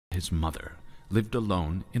His mother lived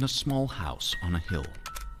alone in a small house on a hill.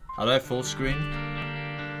 How do I full screen?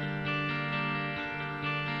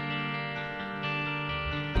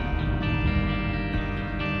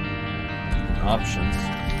 Options.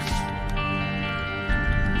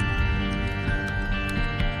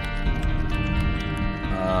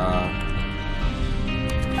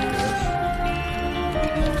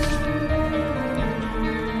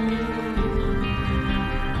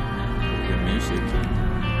 Good music.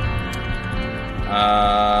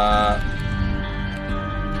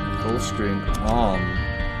 Full screen on.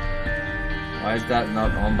 Why is that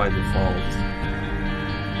not on by default?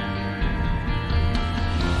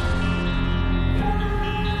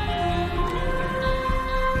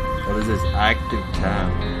 What is this? Active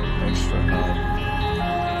tab. Extra hub.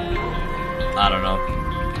 I don't know.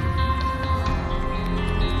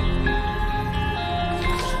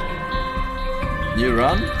 You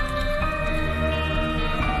run?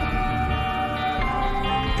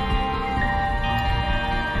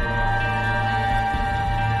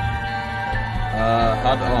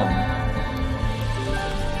 HUD on.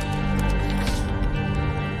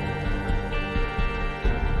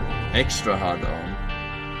 Extra HUD on.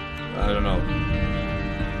 I don't know.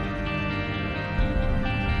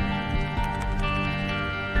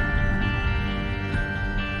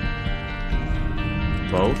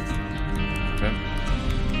 Both? Okay.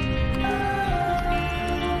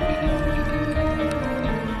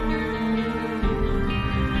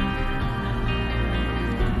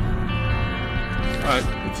 Alright,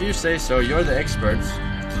 if you say so, you're the experts.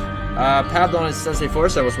 Padon says, hey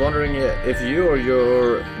Forsen, I was wondering if you or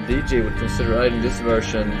your DJ would consider adding this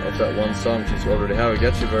version of that one song since you already have a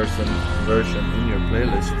Getchy version in your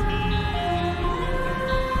playlist.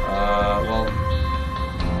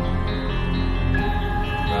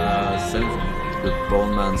 Synth with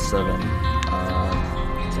Bone Man 7.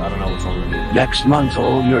 So I don't know what's already. Next month,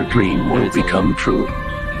 all your dream will become true.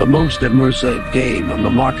 The most immersive game on the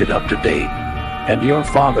market up to date. And your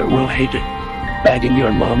father will hate it. Bagging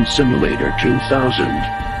Your Mom Simulator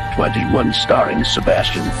 2021 starring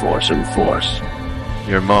Sebastian Forsen Force.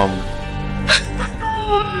 Your mom.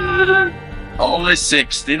 Only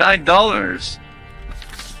 $69.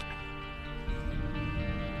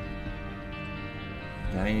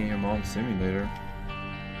 Bagging Your Mom Simulator.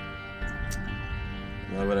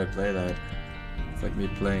 Why would I play that? It's like me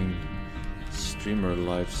playing Streamer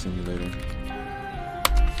Life Simulator.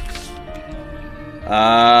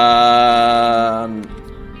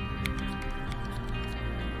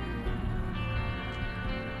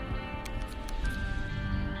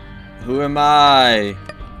 Who am I?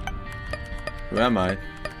 Who am I?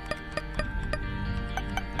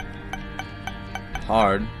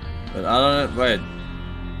 Hard, but I don't know. Wait.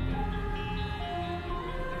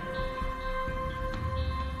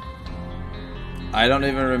 I don't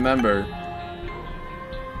even remember.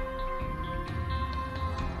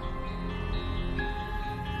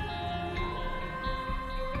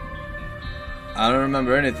 I don't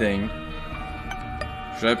remember anything.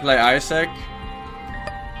 Should I play Isaac?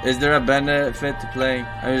 Is there a benefit to playing?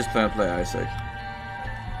 I'm just gonna play Isaac.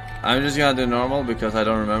 I'm just gonna do normal because I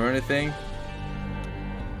don't remember anything.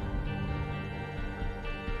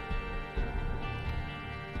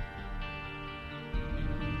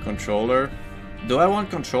 Controller. Do I want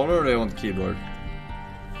controller or do I want keyboard?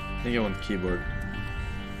 I think I want keyboard.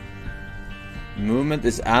 Movement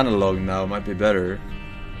is analog now, might be better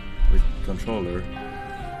with controller.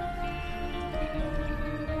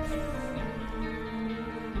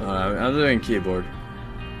 I'm doing keyboard.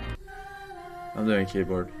 I'm doing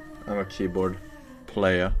keyboard. I'm a keyboard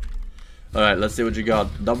player. Alright, let's see what you got.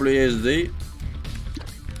 WASD.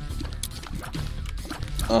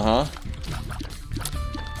 Uh-huh.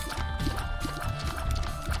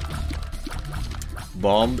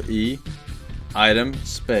 Bomb E. Item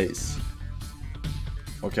space.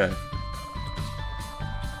 Okay.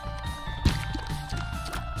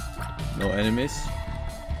 No enemies.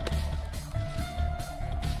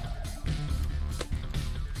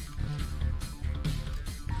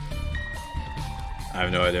 I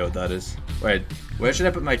have no idea what that is. Wait, where should I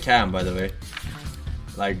put my cam, by the way?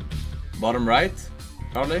 Like, bottom right?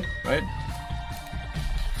 Probably, right?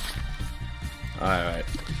 Alright.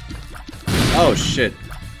 Oh shit.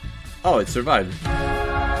 Oh, it survived.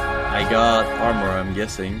 I got armor, I'm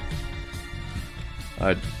guessing.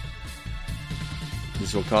 Alright.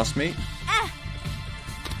 This will cost me.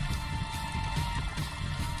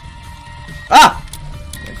 Ah!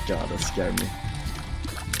 Oh my god, that scared me.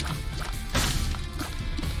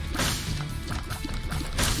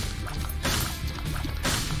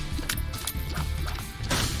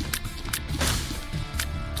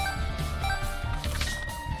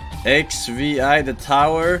 XVI, the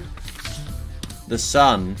tower, the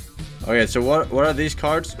sun. Okay, so what are these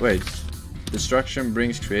cards? Wait. Destruction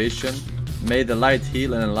brings creation. May the light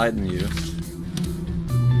heal and enlighten you.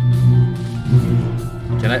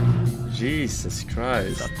 Can I? Jesus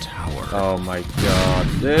Christ. The tower. Oh my god,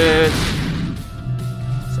 dude.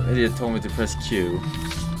 Some idiot told me to press Q.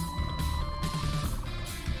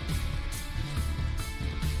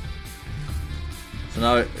 So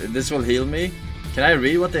now this will heal me. Can I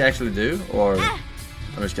read what they actually do? Or I'm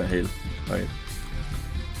just gonna heal. Alright.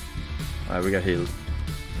 Alright, we got healed.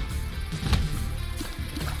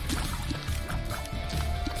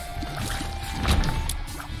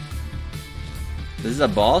 This is a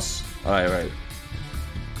boss? Alright, right.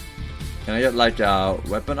 Can I get like a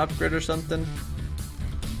weapon upgrade or something?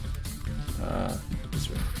 This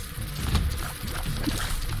way.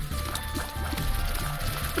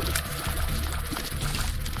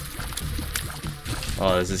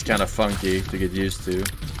 Oh, this is kind of funky to get used to.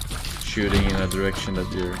 Shooting in a direction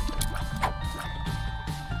that you're...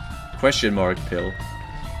 Question mark pill.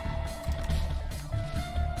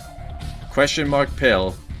 Question mark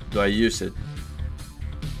pill. Do I use it?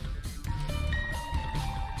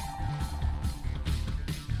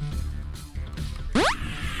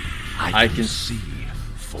 I can see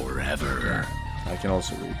forever. I can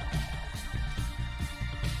also read.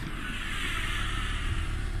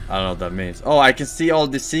 I don't know what that means. Oh, I can see all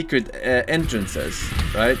the secret entrances,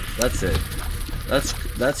 right? That's it.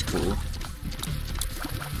 That's cool.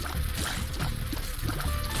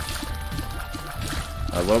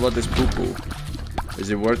 What about this poo-poo? Is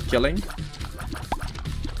it worth killing?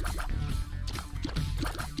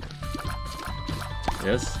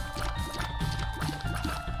 Yes.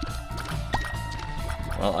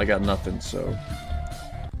 Well, I got nothing, so...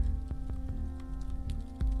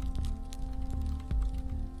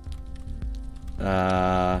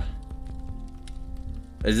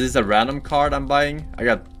 Is this a random card I'm buying?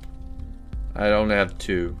 I only have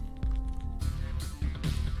 2.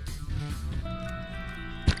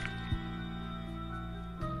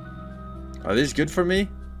 Are these good for me?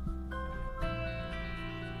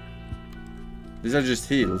 These are just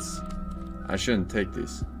heals. I shouldn't take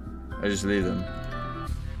these. I just leave them.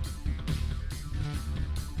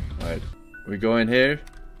 Alright, we go in here.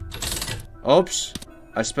 Oops!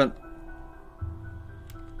 I spent...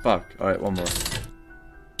 Fuck, alright, one more.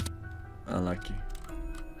 Unlucky.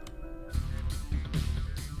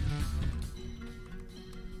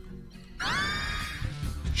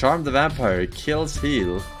 Charm the vampire, kills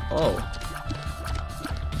heal. Oh.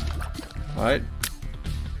 Alright.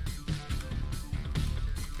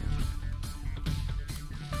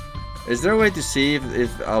 Is there a way to see if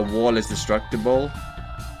a wall is destructible?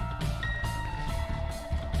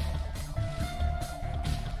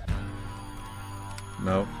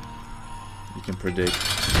 No. You can predict.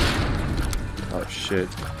 Oh shit.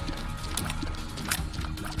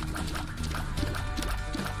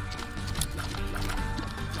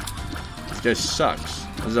 This guy sucks.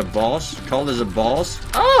 There's a boss? Called as a boss?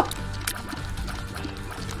 Ah!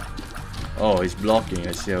 Oh, he's blocking.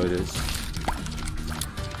 I see how it is.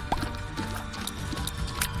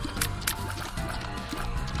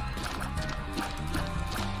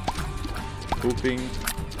 Pooping.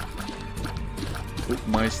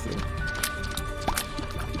 Poopmeister.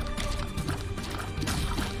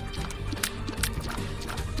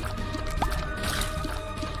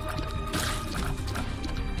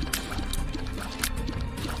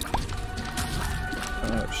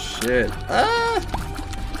 Oh shit. Ah!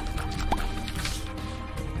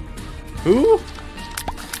 Who?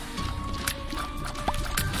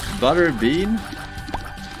 Butter bean?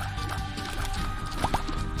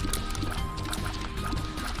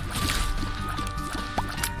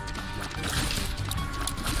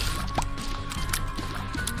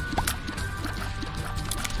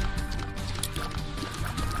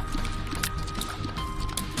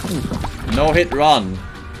 No hit run.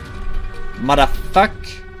 Motherfuck.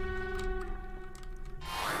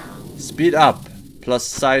 Speed up plus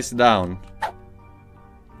size down.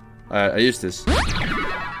 Alright, I use this.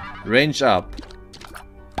 Range up.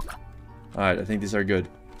 Alright, I think these are good.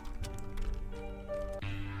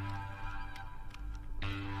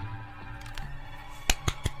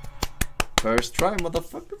 First try,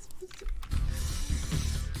 motherfuckers.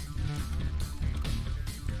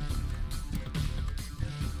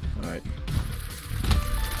 Alright.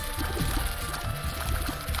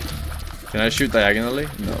 Can I shoot diagonally?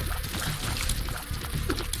 No.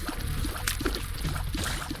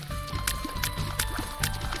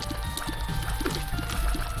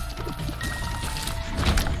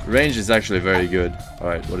 Range is actually very good.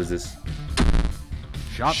 Alright, what is this?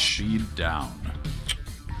 Shot speed down.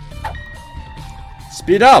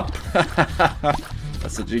 Speed up!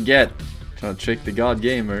 That's what you get. Trying to trick the god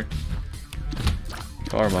gamer.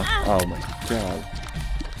 Karma. Oh my god.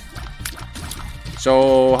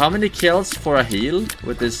 So, how many kills for a heal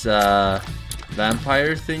with this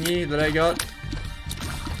vampire thingy that I got?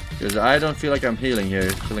 Because I don't feel like I'm healing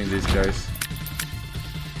here, killing these guys.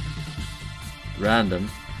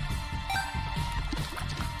 Random.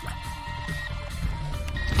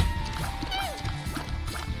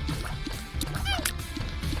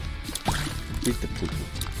 Eat the poo poo.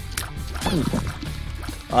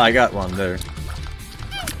 Oh, I got one there.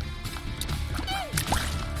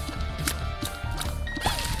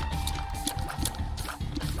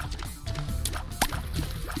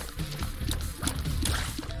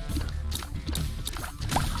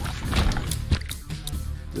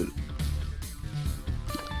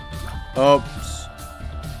 Oops.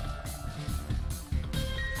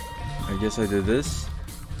 I guess I did this.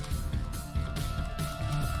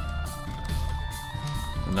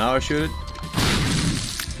 And now I shoot it.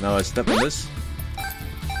 Now I step on this.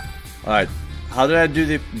 Alright. How did I do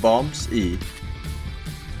the bombs? E.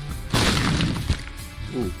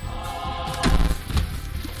 Ooh.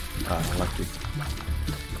 Ah, lucky.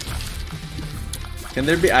 Can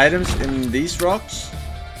there be items in these rocks?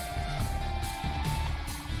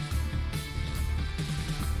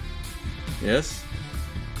 Yes.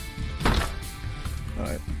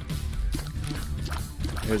 Alright.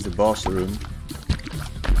 Here's the boss room.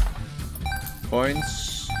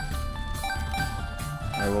 Coins.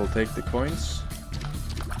 I will take the coins.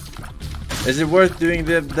 Is it worth doing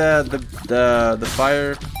the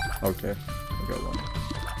fire? Okay, I got one.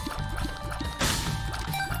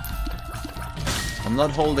 I'm not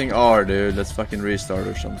holding R, dude. Let's fucking restart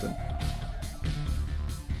or something.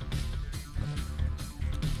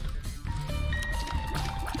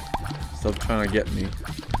 Stop trying to get me.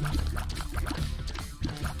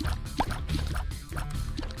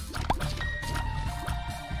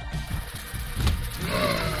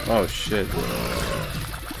 Oh shit.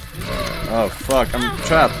 Oh fuck, I'm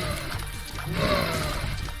trapped.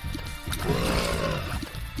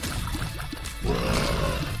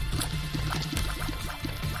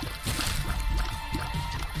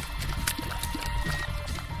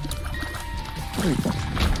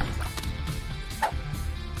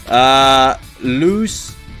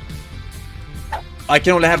 Loose. I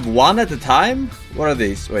can only have one at a time? What are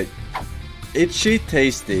these? Wait. Itchy,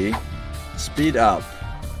 tasty. Speed up.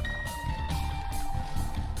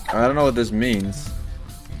 I don't know what this means.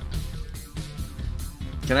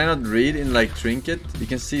 Can I not read in like trinket? You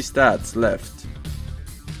can see stats left.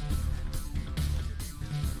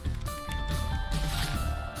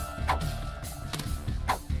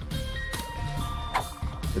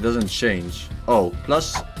 It doesn't change. Oh,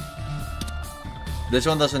 plus this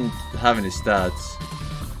one doesn't have any stats.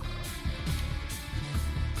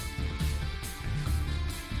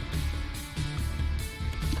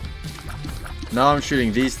 Now I'm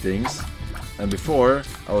shooting these things, and before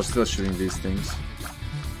I was still shooting these things.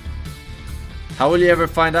 How will you ever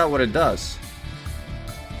find out what it does?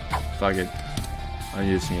 Fuck it, I'm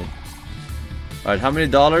using it. Alright, how many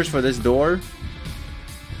dollars for this door?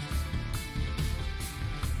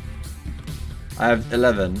 I have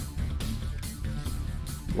 11.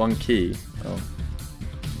 One key. Oh.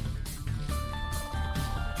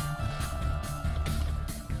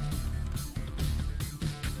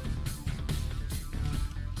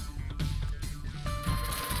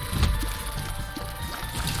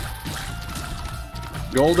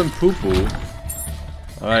 Golden poo-poo.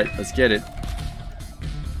 Alright, let's get it.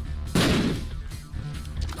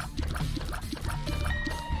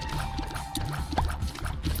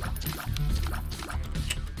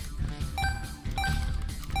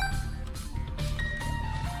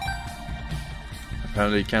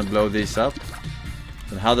 Apparently you can't blow these up.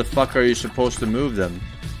 And how the fuck are you supposed to move them?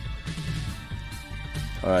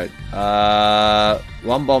 Alright,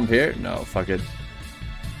 one bomb here? No, fuck it.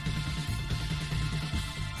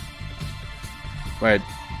 Wait,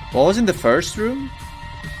 what was in the first room?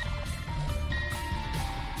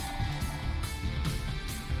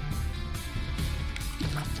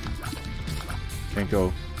 Can't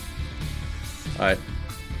go. Alright.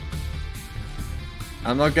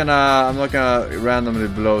 I'm not gonna randomly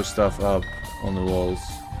blow stuff up on the walls.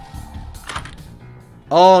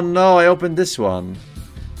 Oh no, I opened this one.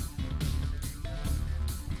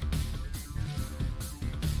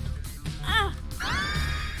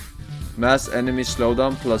 Mass enemy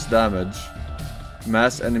slowdown plus damage.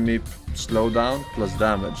 Mass enemy slowdown plus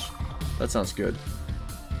damage. That sounds good.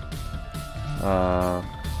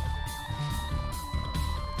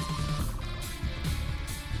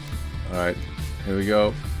 Alright, here we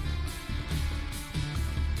go.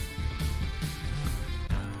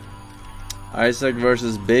 Isaac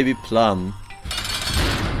versus Baby Plum.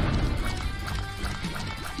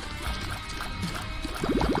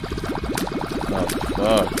 Oh,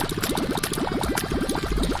 fuck.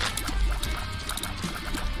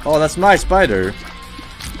 Oh, that's my spider.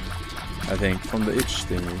 I think, from the itch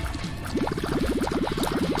thingy.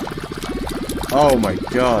 Oh my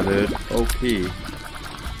god, dude. OP.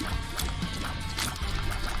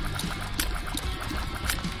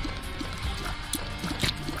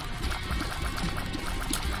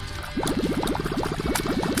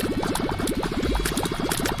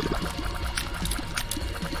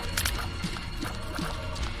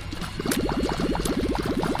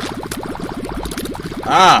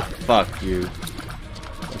 Ah, fuck you.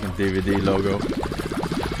 Fucking DVD logo.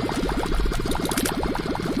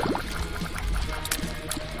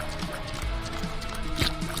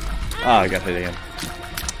 Ah, I got hit again.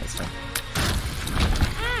 That's fine.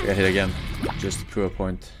 I got hit again. Just to prove a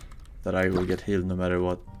point that I will get healed no matter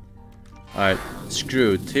what. Alright,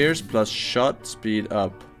 screw. Tears plus shot speed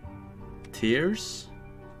up. Tears?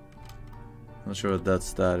 Not sure what that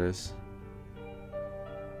stat is.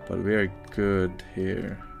 But we are good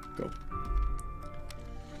here. Go.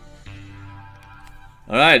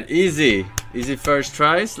 Alright, easy. Easy first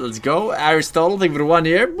tries. Let's go. Aristotle, thank you for 1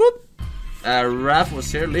 year. Boop. Raph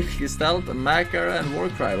was here. Lichtgestalt, Makara, and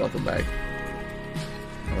Warcry. Welcome back.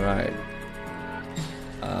 Alright.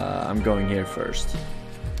 I'm going here first.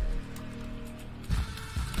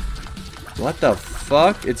 What the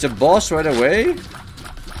fuck? It's a boss right away?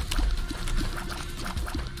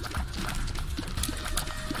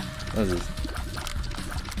 What is this?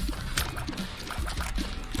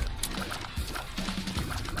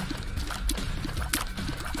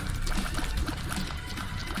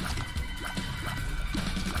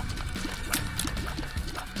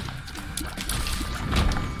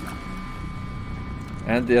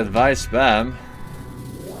 And the advice spam.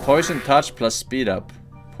 Poison touch plus speed up.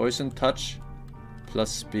 Poison touch plus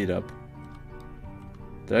speed up.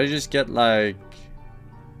 Did I just get like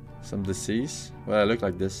some disease? Well, I look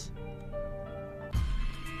like this.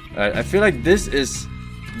 I feel like this is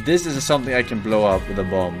something I can blow up with a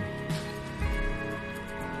bomb.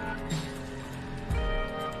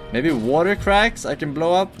 Maybe water cracks I can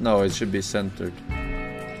blow up? No, it should be centered.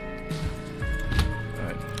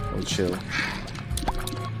 Alright, we'll chill.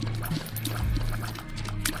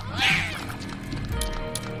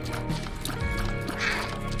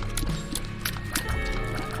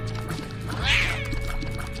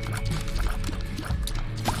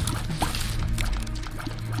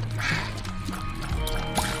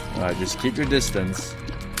 Alright, just keep your distance.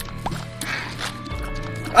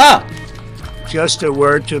 Ah! Just a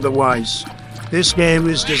word to the wise. This game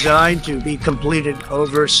is designed to be completed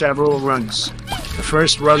over several runs. The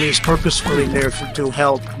first run is purposefully there to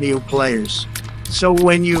help new players. So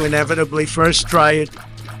when you inevitably first try it,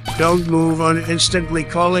 don't move on instantly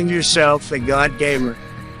calling yourself a god gamer.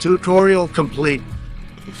 Tutorial complete.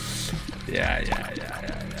 Yeah.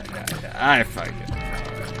 I fucking.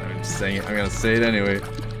 I'm just saying it. I'm gonna say it anyway.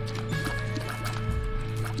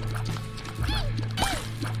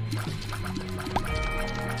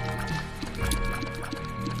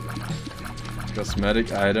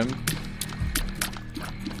 Cosmetic item.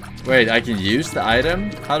 Wait, I can use the item?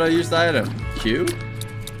 How do I use the item? Q?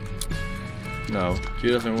 No,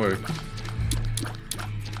 Q doesn't work.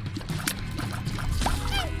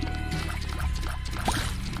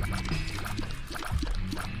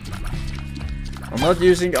 I'm not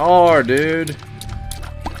using R, dude.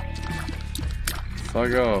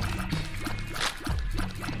 Fuck off.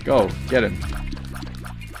 Go, get him.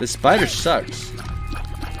 This spider sucks.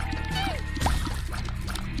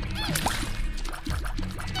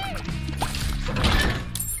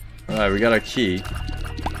 Alright, we got a key.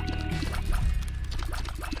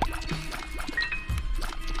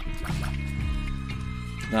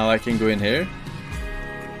 Now I can go in here.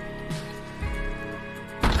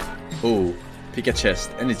 Oh, pick a chest,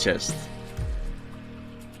 any chest.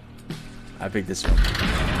 I pick this one.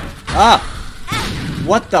 Ah!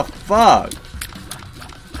 What the fuck?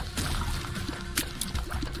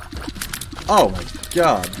 Oh my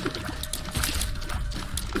god.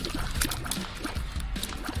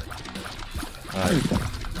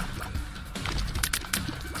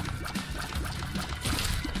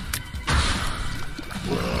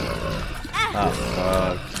 Ah,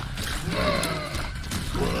 fuck.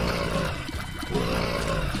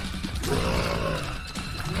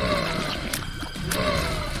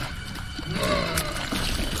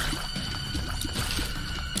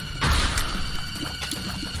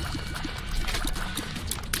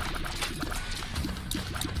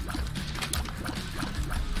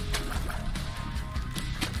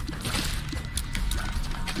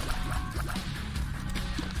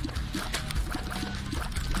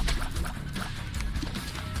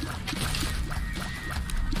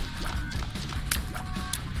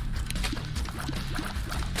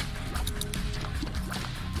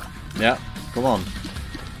 Come on.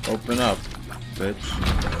 Open up, bitch.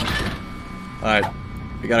 Alright.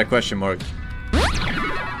 We got a question mark.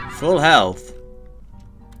 Full health.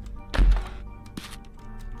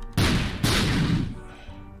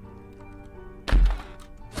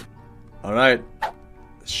 Alright.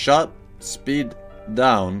 Shot speed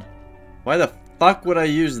down. Why the fuck would I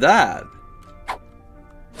use that?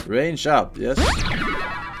 Range up, yes.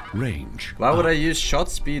 Range. Why would up. I use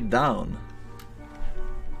shot speed down?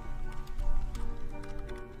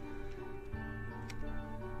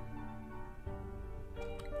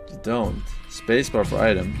 You don't. Spacebar for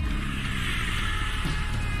item.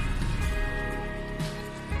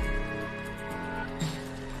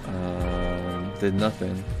 Did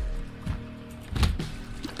nothing.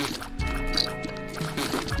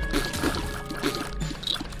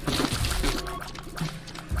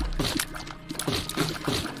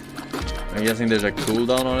 I'm guessing there's a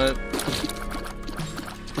cooldown on it.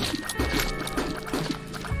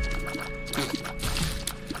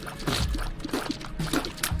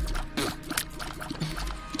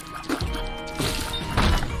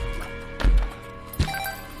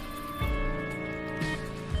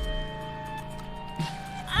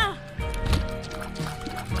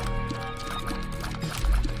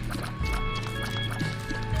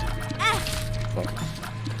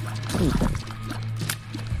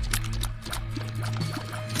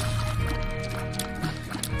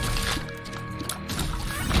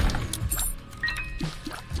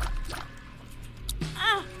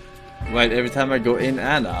 Right, every time I go in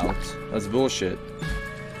and out. That's bullshit.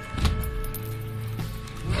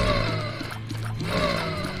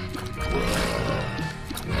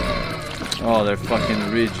 Oh, they're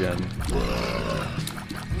fucking regen.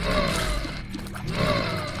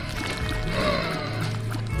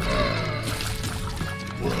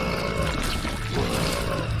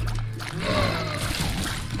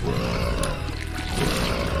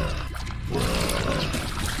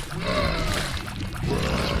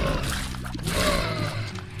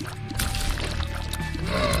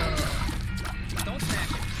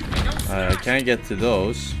 I can't get to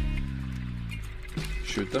those.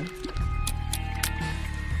 Shoot them.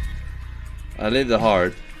 I leave the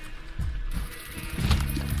heart.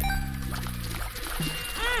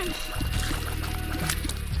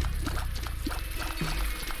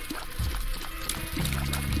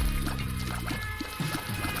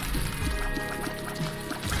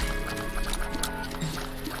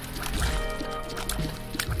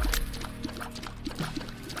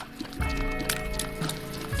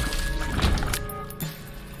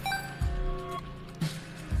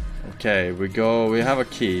 Okay, we have a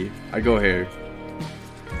key. I go here.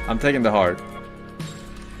 I'm taking the heart.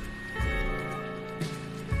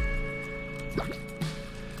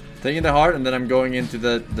 Taking the heart and then I'm going into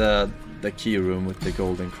the key room with the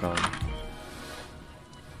golden crown.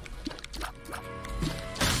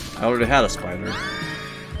 I already had a spider.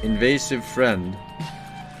 Invasive friend.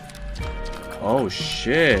 Oh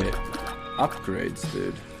shit. Upgrades,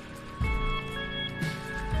 dude.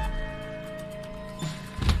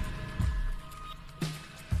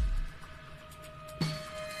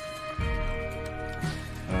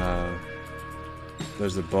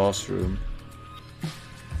 There's the boss room.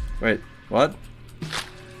 Wait, what?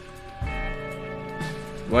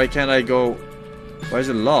 Why can't I go? Why is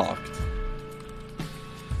it locked?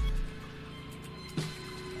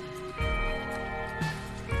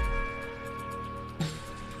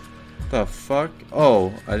 The fuck?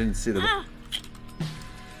 Oh, I didn't see the...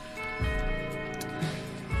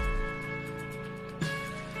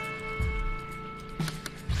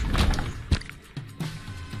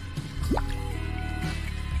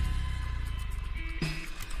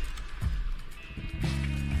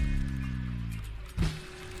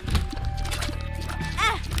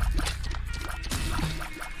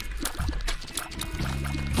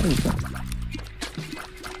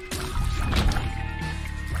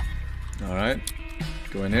 Alright,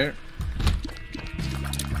 go in here.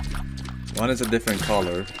 One is a different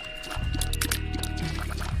color.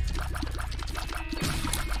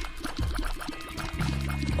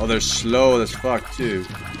 Oh, they're slow as fuck too.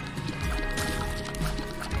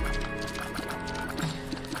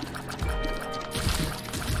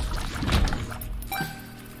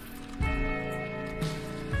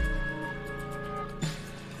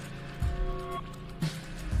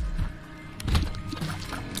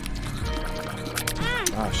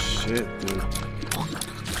 Oh shit, dude.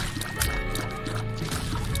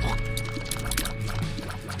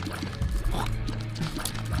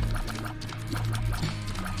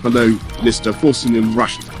 Hello, Mr. Forsen in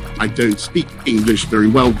Russian. I don't speak English very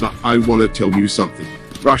well, but I want to tell you something.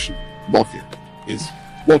 Russian Mafia is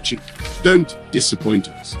watching. Don't disappoint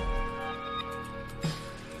us.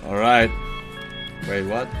 Alright. Wait,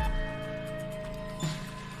 what?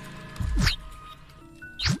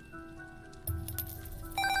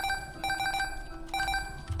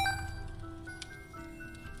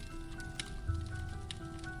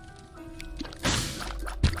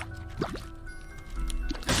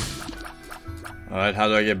 Alright, how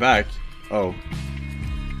do I get back? Oh.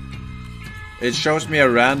 It shows me a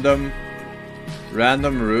random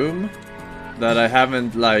room that I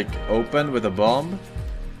haven't, like, opened with a bomb.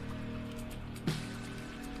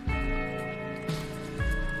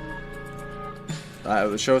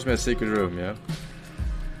 It shows me a secret room, yeah.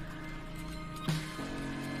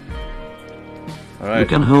 Alright. You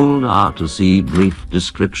can hold R to see brief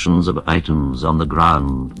descriptions of items on the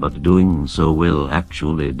ground, but doing so will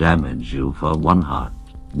actually damage you for 1 heart.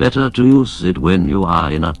 Better to use it when you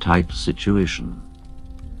are in a tight situation.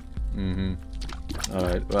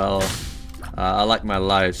 Alright, well, I like my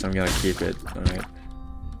life, so I'm gonna keep it. Alright.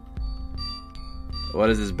 What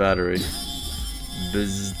is this battery?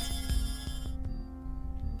 Bzzzt.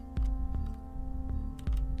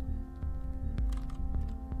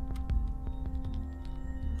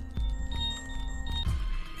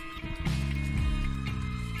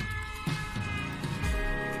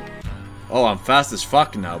 Oh, I'm fast as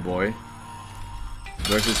fuck now, boy.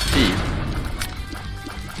 Versus Pete.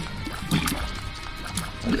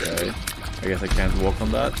 Okay. I guess I can't walk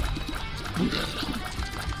on that.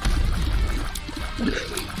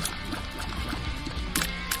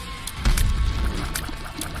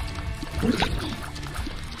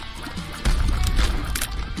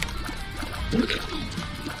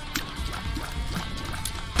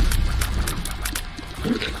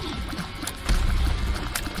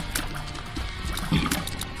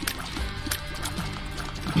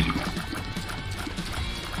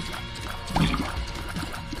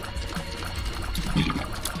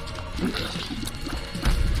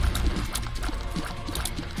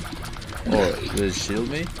 Oh, did it shield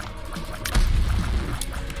me?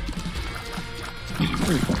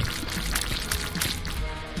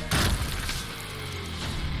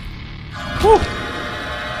 Whew.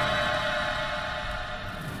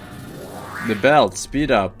 The belt,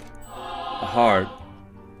 speed up. A heart.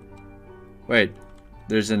 Wait,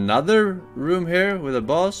 there's another room here with a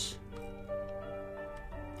boss?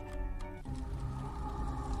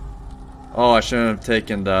 Oh, I shouldn't have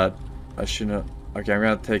taken that. I shouldn't have. Okay, I'm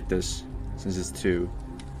gonna take this since it's 2.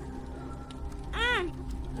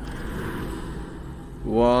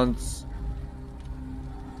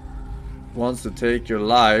 Wants to take your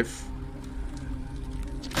life.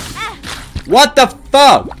 What the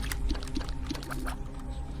fuck?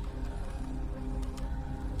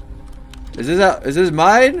 Is this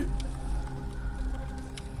mine?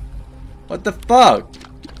 What the fuck?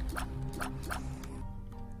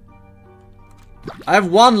 I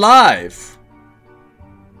have 1 life.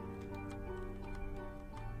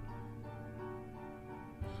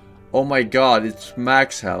 Oh my god, it's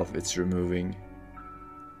max health it's removing.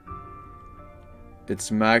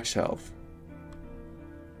 It's max health.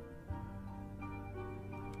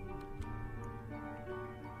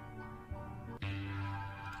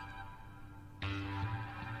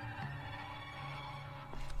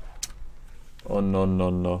 Oh no no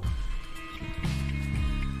no.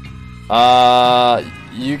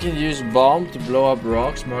 You can use bomb to blow up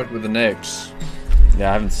rocks marked with an X.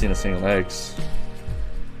 Yeah, I haven't seen a single X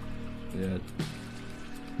yet.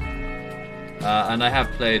 And I have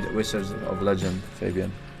played Wizards of Legend,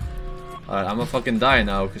 Fabian. Alright, I'm gonna fucking die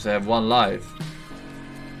now because I have 1 life.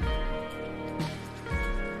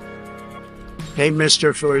 Hey,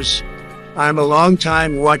 Mr. Furs. I'm a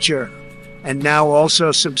long-time watcher, and now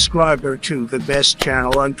also subscriber to the best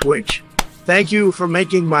channel on Twitch. Thank you for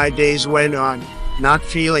making my days when I'm not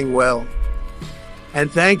feeling well.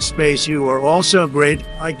 And thanks, Space, you are also great,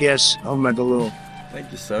 I guess, oh my god.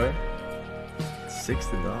 Thank you, sir.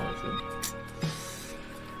 $60.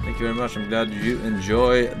 Thank you very much. I'm glad you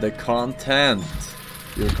enjoy the content.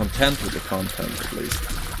 You're content with the content, at least.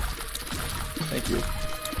 Thank you.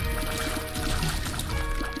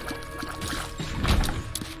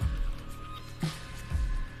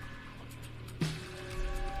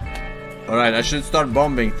 Alright, I should start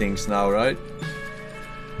bombing things now, right?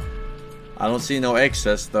 I don't see no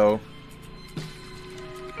excess, though.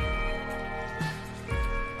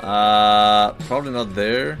 Probably not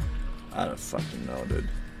there. I don't fucking know, dude.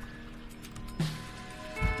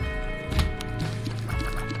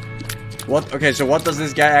 What? Okay, so what does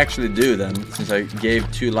this guy actually do then? Since I gave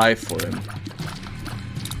 2 life for him.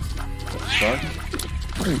 What the fuck?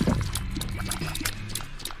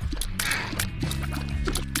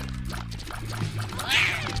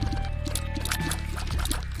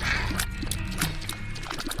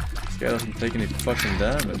 guy doesn't take any fucking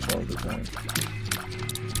damage all the time.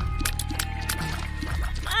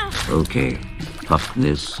 Okay, fuck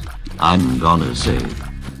this. I'm gonna say,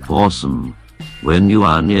 Forsen, when you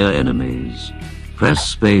are near enemies, press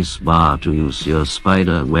space bar to use your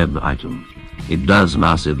spider web item. It does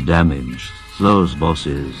massive damage, slows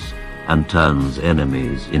bosses, and turns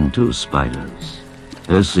enemies into spiders.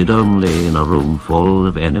 Use it only in a room full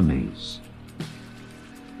of enemies.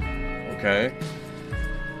 Okay.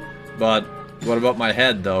 But what about my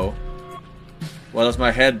head though? Why does my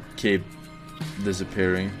head keep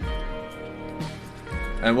disappearing?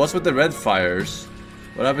 And what's with the red fires?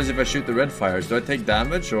 What happens if I shoot the red fires? Do I take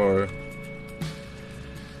damage or?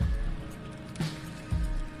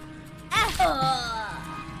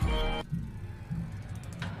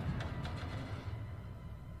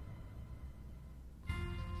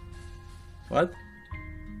 What?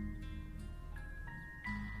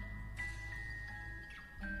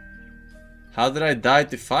 How did I die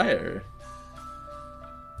to fire?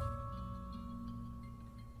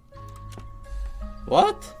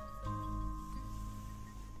 What?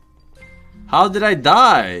 How did I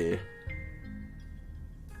die?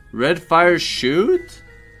 Red fire shoot?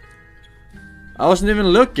 I wasn't even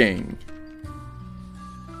looking.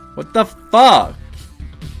 What the fuck?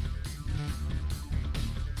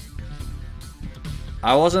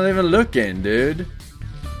 I wasn't even looking, dude.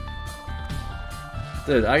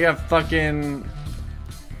 Dude, I got fucking...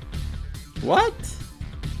 What?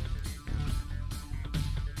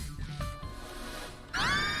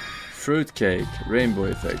 Fruitcake, rainbow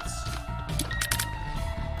effects.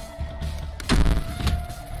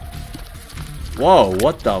 Whoa,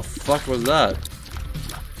 what the fuck was that?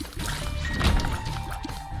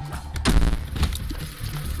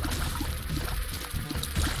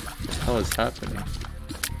 What the hell is happening?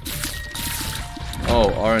 Oh,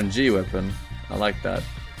 RNG weapon. I like that.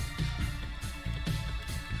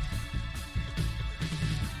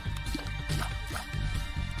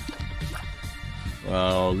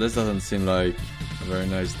 Well, this doesn't seem like a very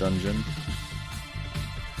nice dungeon.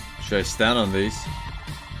 Should I stand on these?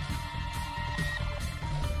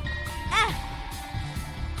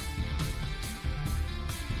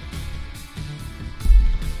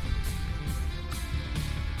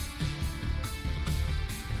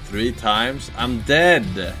 Three times? I'm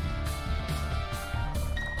dead!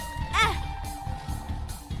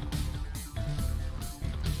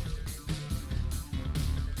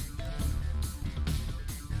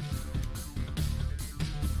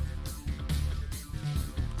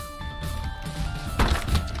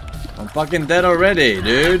 I'm fucking dead already,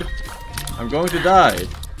 dude. I'm going to die.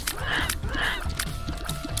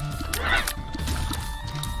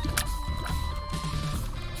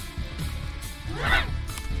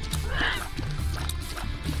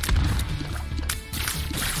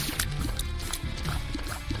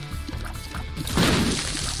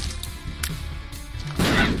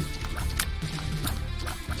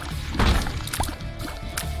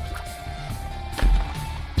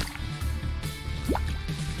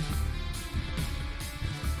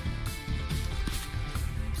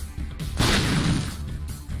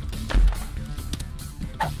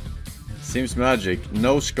 Seems magic.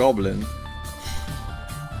 No Scoblin.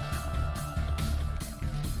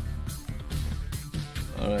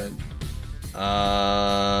 Alright.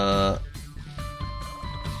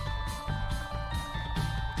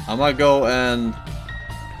 I'm gonna go and...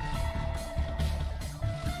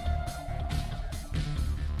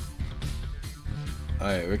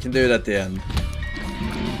 Alright, we can do it at the end.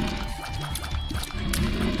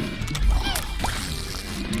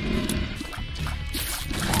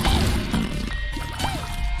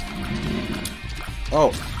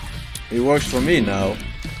 Oh, it works for me now.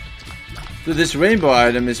 Dude, this rainbow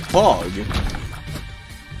item is Pog.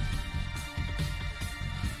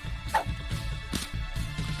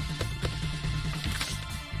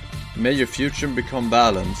 May your future become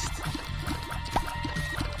balanced.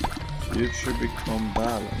 Future become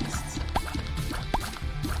balanced.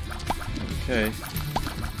 Okay.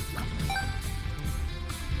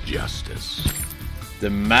 Justice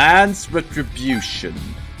demands retribution.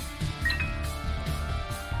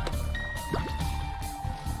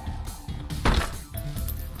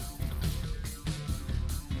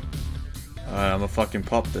 Alright, I'm gonna fucking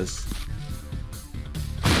pop this.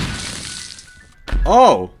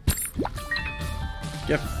 Oh!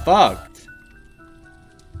 Get fucked.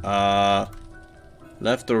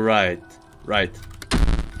 Left or right? Right.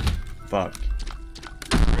 Fuck.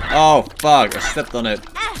 Oh, fuck. I stepped on it.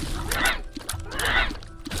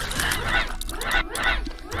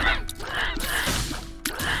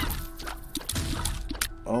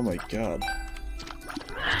 Oh my god.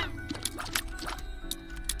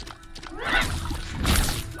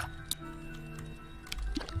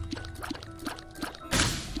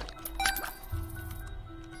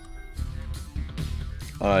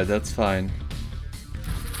 Alright, that's fine.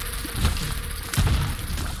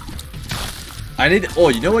 I need... Oh,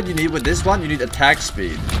 you know what you need with this one? You need attack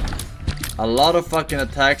speed. A lot of fucking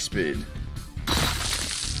attack speed.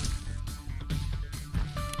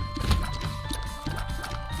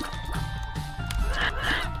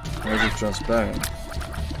 Why is it transparent?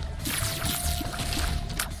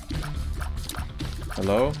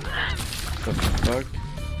 Hello? What the fuck?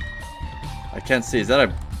 I can't see. Is that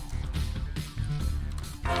a...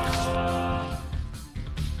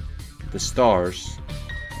 The stars.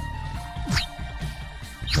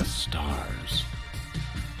 The stars.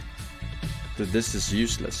 Dude, this is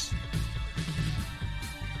useless.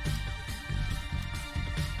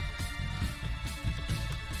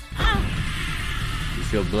 You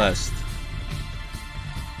feel blessed.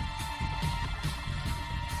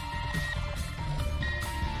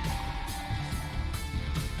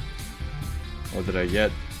 What did I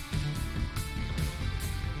get?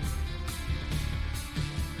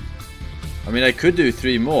 I mean, I could do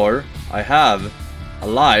 3 more. I have a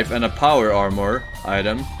life and a power armor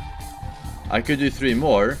item. I could do 3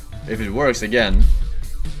 more if it works again.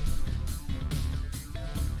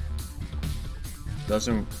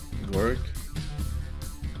 Doesn't work.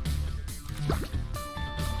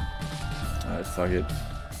 Alright, fuck it.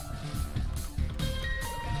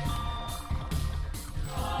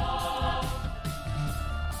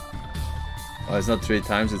 Oh, it's not 3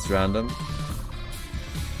 times, it's random.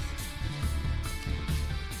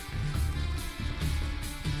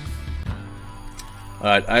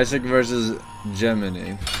 Alright, Isaac versus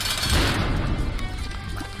Gemini.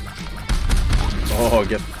 Oh,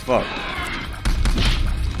 get fucked.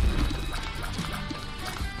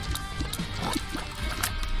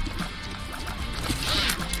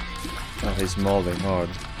 Oh, he's mauling hard.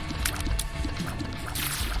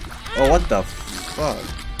 Oh, what the fuck?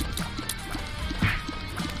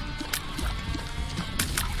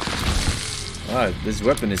 Alright, this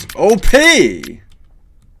weapon is OP!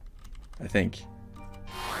 I think.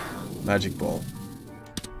 Magic ball.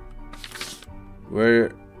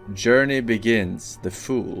 Where journey begins, the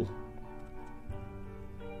fool.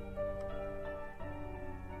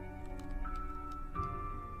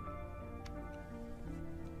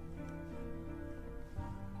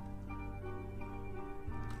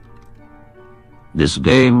 This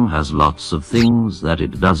game has lots of things that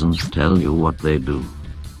it doesn't tell you what they do.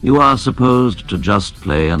 You are supposed to just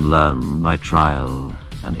play and learn by trial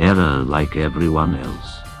and error like everyone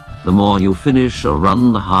else. The more you finish a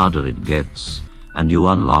run, the harder it gets, and you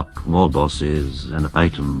unlock more bosses and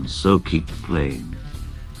items, so keep playing.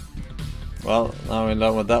 Well, now we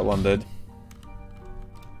know what that one did.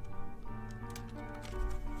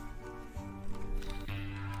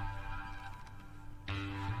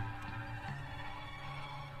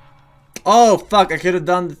 Oh fuck, I could have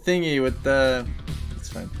done the thingy with the... It's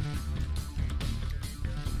fine.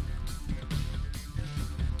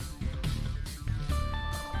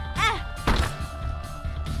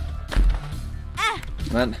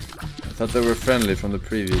 Man, I thought they were friendly from the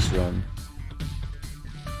previous run.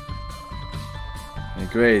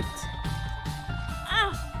 Great.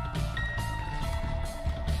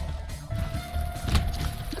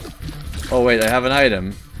 Oh wait, I have an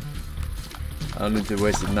item. I don't need to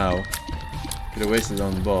waste it now. Could have wasted it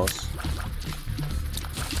on the boss.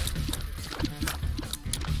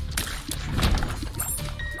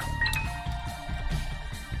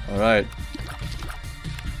 Alright.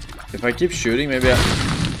 If I keep shooting, maybe I...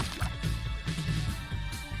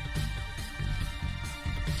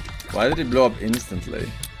 Why did it blow up instantly?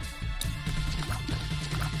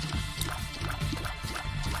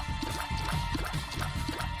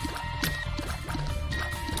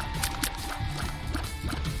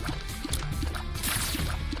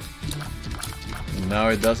 Now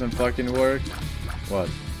it doesn't fucking work? What?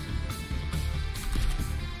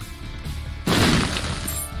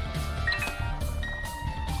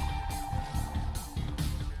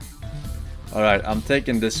 Alright, I'm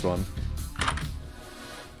taking this one.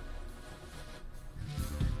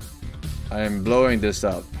 I am blowing this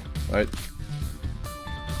up, right?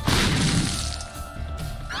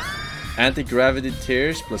 Anti-gravity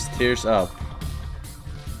tears plus tears up.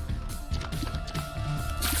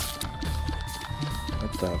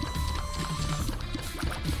 What the?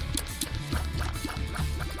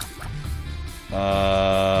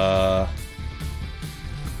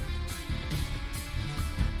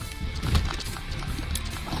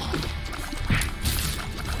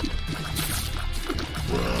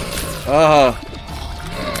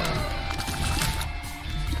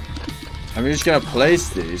 I'm just gonna place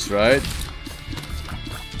these, right?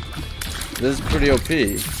 This is pretty OP.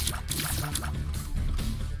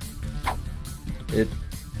 It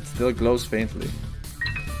still glows faintly.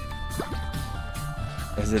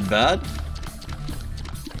 Is it bad?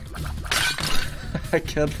 I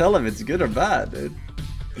can't tell if it's good or bad, dude.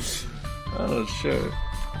 I'm not sure.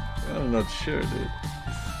 I'm not sure, dude.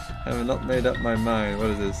 I have not made up my mind.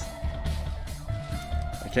 What is this?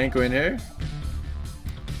 I can't go in here?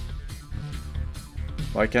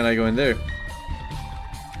 Why can't I go in there?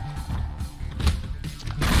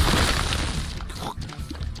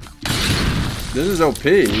 This is OP.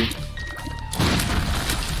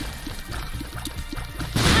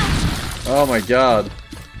 Oh my god.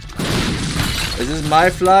 Is this my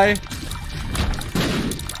fly?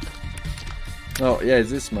 Oh, yeah, is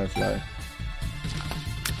this my fly?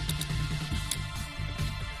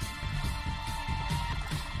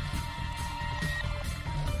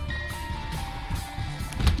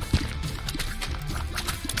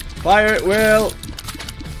 Fire at will!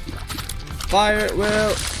 Fire at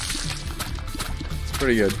will! It's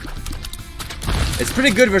pretty good. It's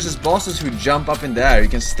pretty good versus bosses who jump up in the air. You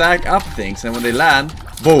can stack up things and when they land,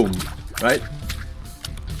 boom! Right?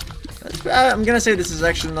 I'm gonna say this is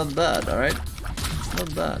actually not bad, alright? It's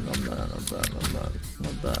not bad, not bad, not bad, not bad,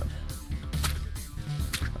 not bad.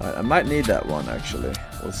 Alright, I might need that one actually.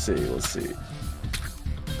 We'll see, we'll see.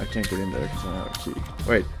 I can't get in there because I don't have a key.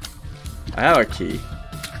 Wait, I have a key.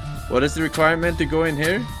 What is the requirement to go in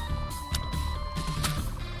here?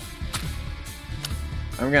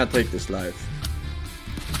 I'm gonna take this life.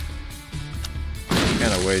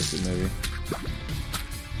 Kinda wasted maybe.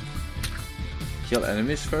 Kill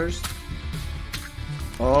enemies first?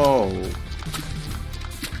 Oh.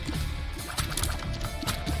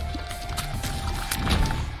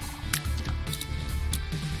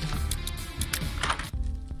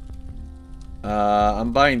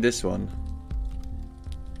 I'm buying this one.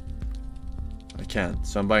 I can't,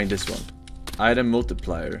 so I'm buying this one. Item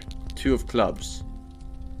multiplier. 2 of clubs.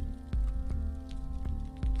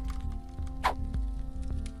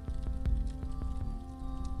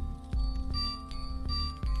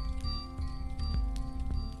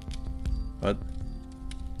 What?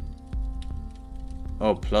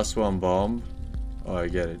 Oh, +1 bomb. Oh, I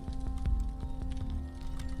get it.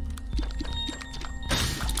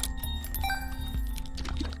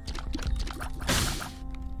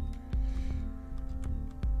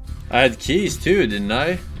 I had keys too, didn't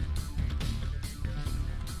I?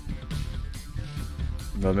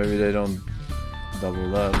 But maybe they don't double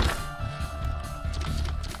that.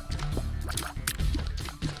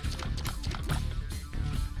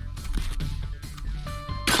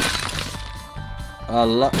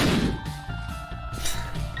 Allah.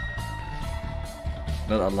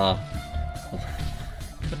 Not Allah.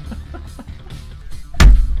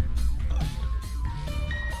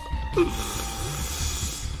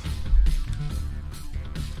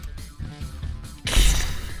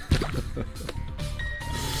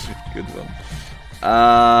 Good one.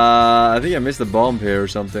 I think I missed a bomb here or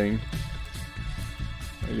something.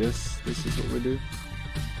 I guess this is what we do.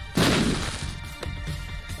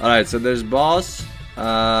 Alright, so there's boss.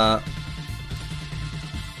 Why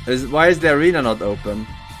is the arena not open?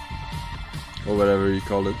 Or whatever you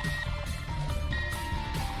call it.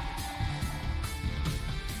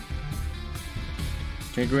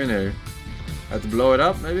 Can't go in here. I have to blow it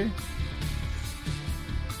up, maybe?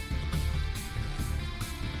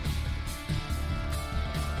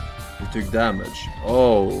 You took damage.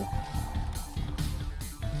 Oh.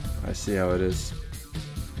 I see how it is.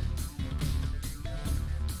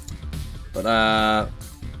 But alright.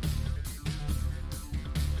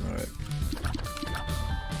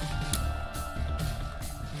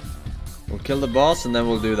 We'll kill the boss and then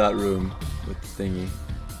we'll do that room with the thingy.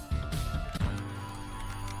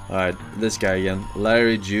 Alright, this guy again.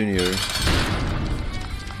 Larry Jr.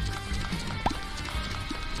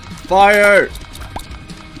 Fire!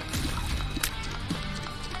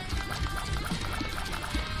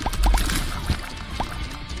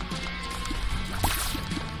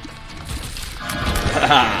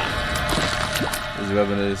 His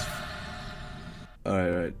weapon is...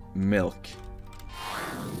 Alright, milk.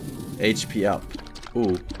 HP up.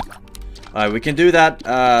 Ooh. Alright, we can do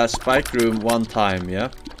that spike room one time, yeah?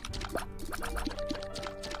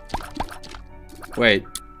 Wait,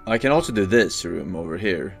 I can also do this room over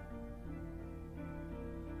here.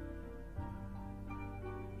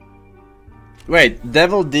 Wait,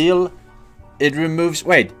 Devil Deal, it removes...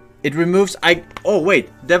 Wait, it removes... Oh, wait,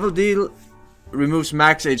 Devil Deal removes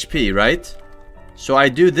max HP, right? So I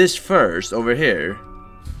do this first over here.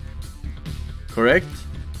 Correct?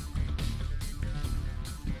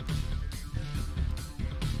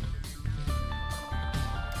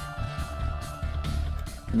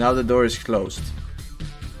 Now the door is closed.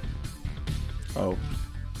 Oh.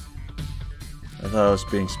 I thought I was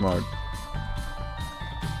being smart.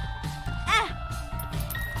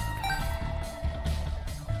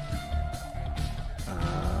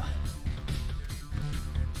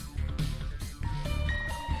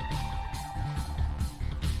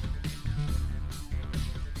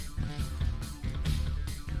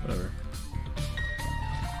 Whatever.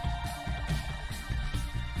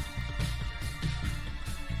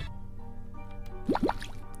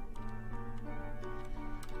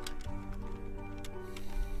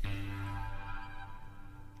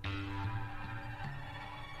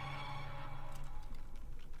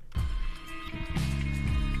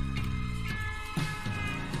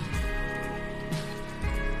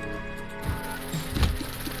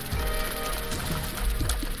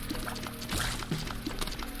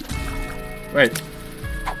 Wait.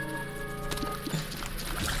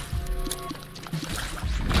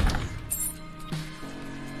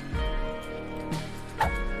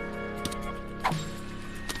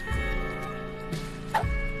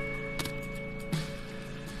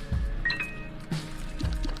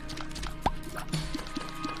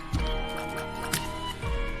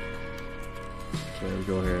 Okay, we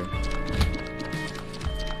go here.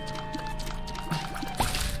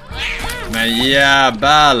 Man, yeah,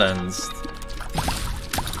 balanced.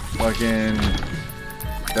 Fucking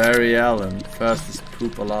Barry Allen, fastest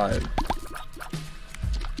poop alive.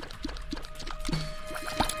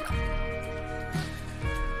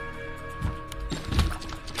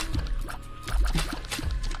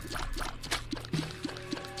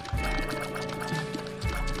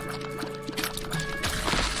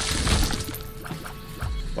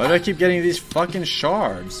 Why do I keep getting these fucking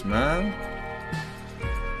shards, man?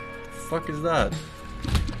 The fuck is that?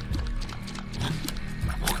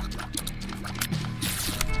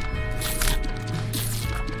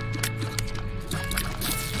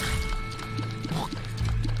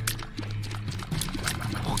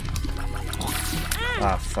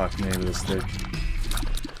 Ah, fuck me with a stick.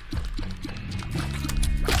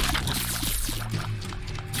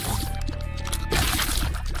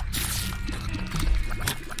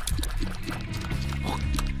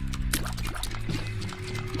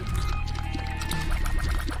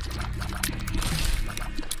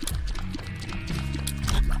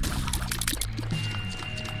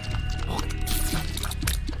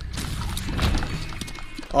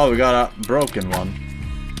 Oh, we got a broken one.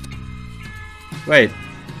 Wait,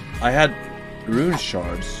 I had rune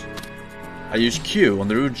shards. I used Q on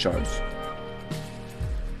the rune shards.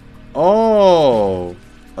 Oh,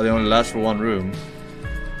 they only last for one room.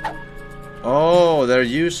 Oh, they're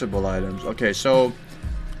usable items. Okay, so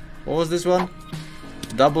what was this one?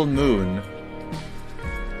 Double moon.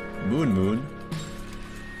 Moon.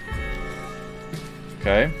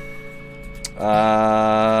 Okay.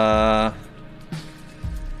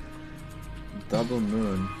 Double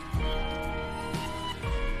moon.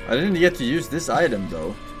 I didn't get to use this item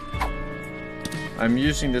though. I'm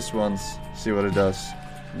using this once, see what it does.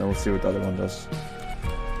 Then we'll see what the other one does.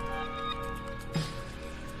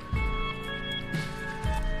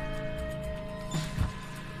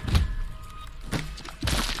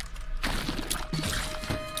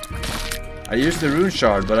 I used the rune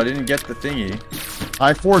shard, but I didn't get the thingy.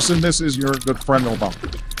 Hi Forsen, this is your good friend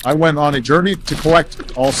Obama. I went on a journey to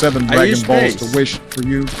collect all 7 Dragon Balls to wish for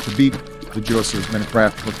you to beat the Joser's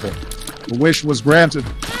Minecraft report. The wish was granted,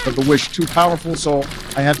 but the wish too powerful, so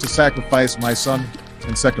I had to sacrifice my son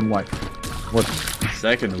and second wife. What?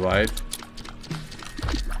 Second wife?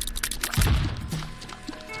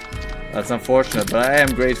 That's unfortunate, but I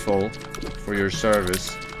am grateful for your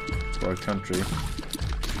service for our country.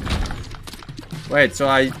 Wait, so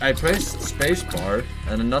I pressed spacebar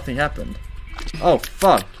and then nothing happened. Oh,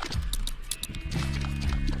 fuck.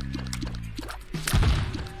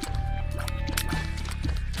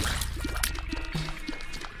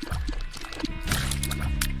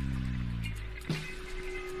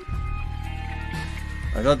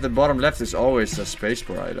 I thought the bottom left is always a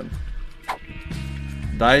spacebar item.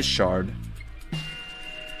 Dice shard.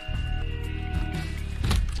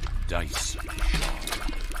 Dice.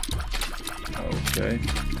 Okay.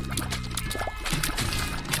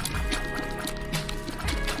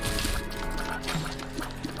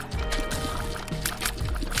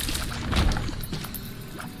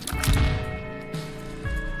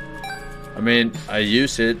 I mean, I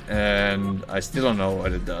use it and I still don't know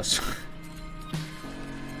what it does.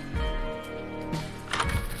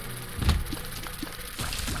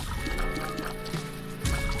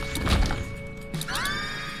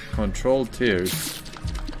 Control tiers.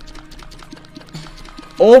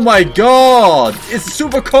 Oh my god! It's a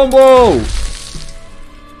super combo!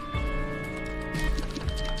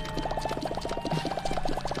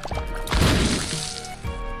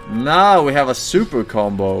 Now we have a super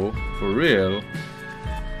combo. For real.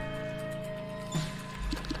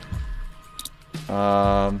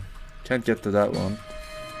 Can't get to that one.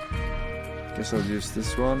 Guess I'll use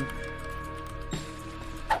this one.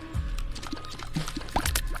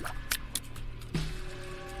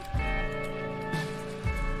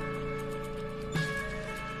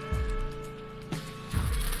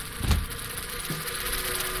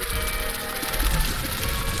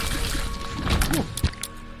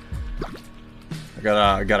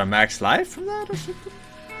 I got a max life from that or something?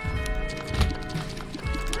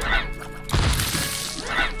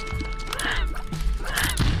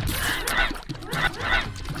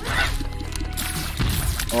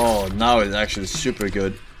 Oh, now it's actually super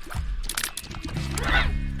good. Ah,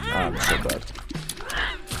 I'm so bad.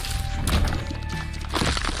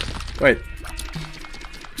 Wait.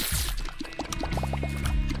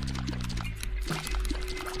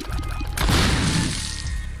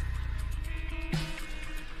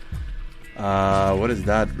 What is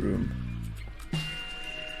that room?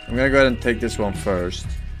 I'm gonna go ahead and take this one first.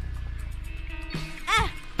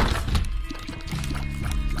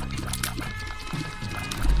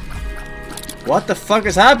 What the fuck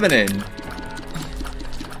is happening?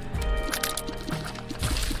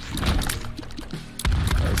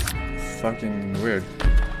 That's fucking weird.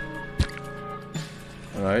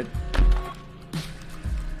 Alright.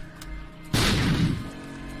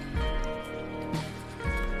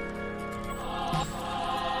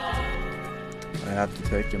 I have to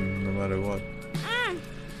take him no matter what.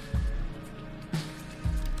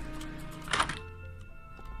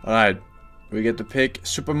 Alright. We get to pick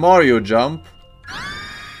Super Mario Jump.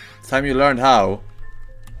 It's time you learned how.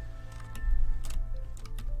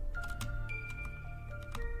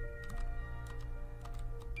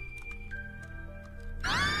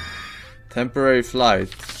 Temporary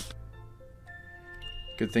flight.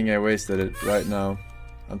 Good thing I wasted it right now.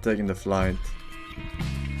 I'm taking the flight.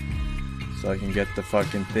 So I can get the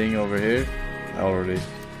fucking thing over here. Already.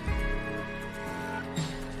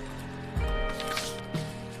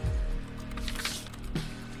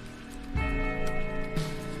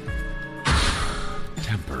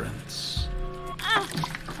 Temperance.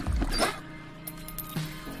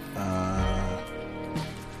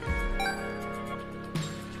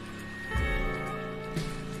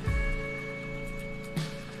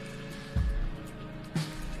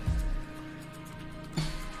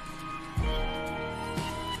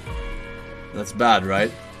 That's bad,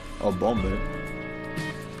 right? I'll bomb it.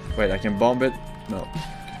 Wait, I can bomb it? No.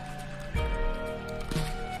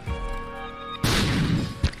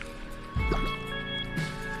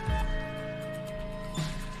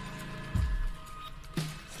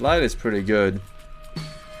 Flight is pretty good.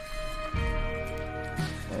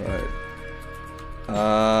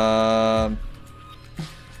 Alright.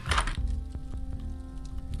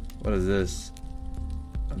 What is this?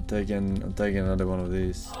 I'm taking another one of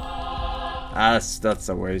these. That's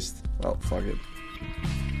a waste. Well, fuck it.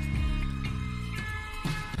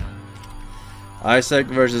 Isaac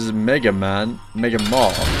versus Mega Maw.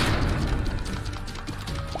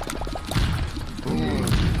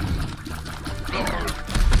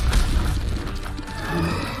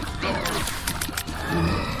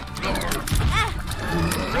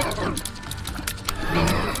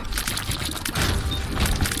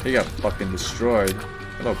 He got fucking destroyed.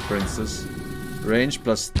 Hello, princess. Range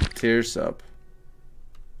plus tears up.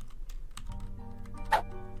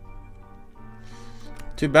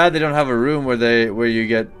 Too bad they don't have a room where you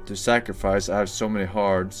get to sacrifice. I have so many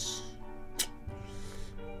hearts.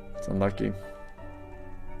 It's unlucky.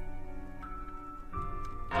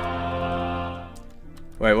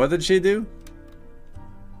 Wait, what did she do?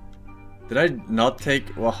 Did I not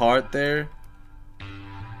take a heart there?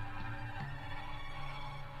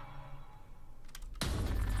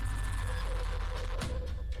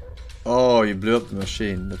 Oh, you blew up the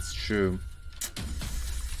machine. That's true.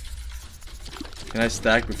 Can I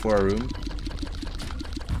stack before a room?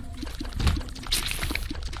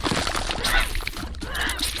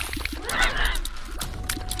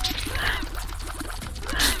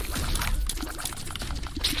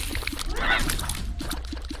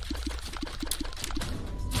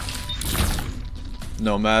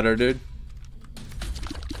 No matter, dude.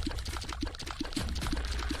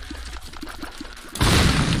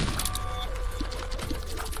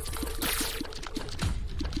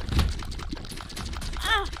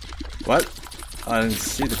 What? I didn't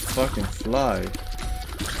see the fucking fly.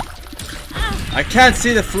 I can't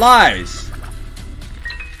see the flies!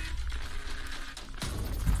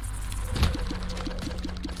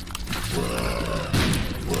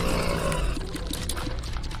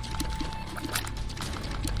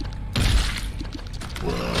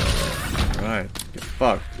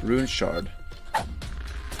 Rune shard.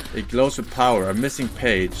 It glows with power. A missing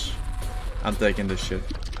page. I'm taking this shit.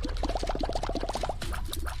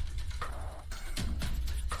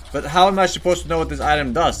 But how am I supposed to know what this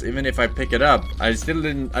item does? Even if I pick it up, I still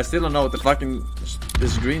don't know what the fucking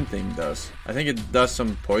this green thing does. I think it does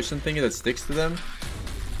some poison thingy that sticks to them.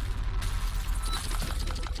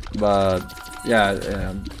 But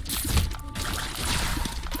yeah,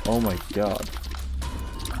 oh my god.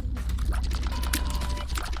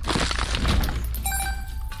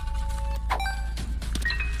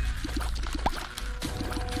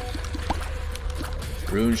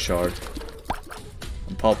 Rune shard.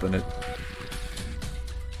 I'm popping it.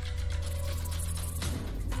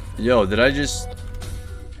 Yo, did I just...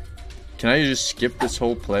 Can I just skip this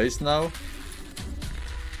whole place now?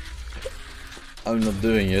 I'm not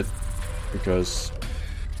doing it because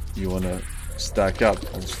you wanna stack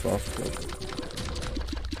up on stuff, but...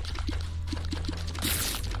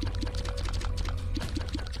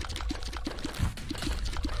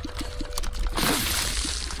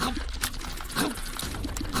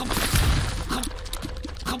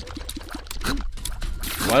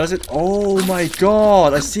 Why does it? Oh my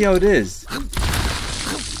god! I see how it is.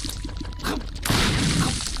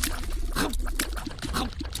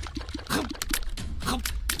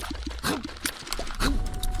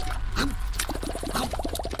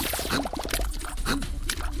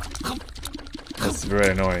 That's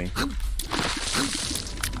very annoying.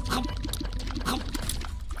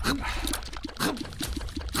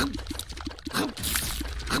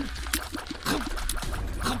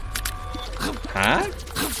 Huh?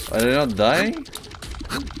 Are they not dying?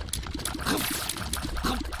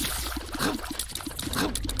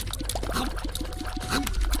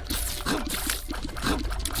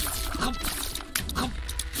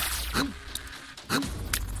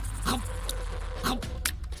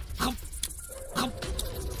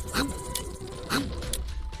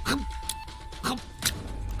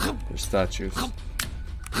 They're statues.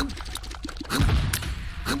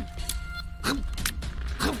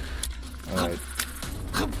 Alright.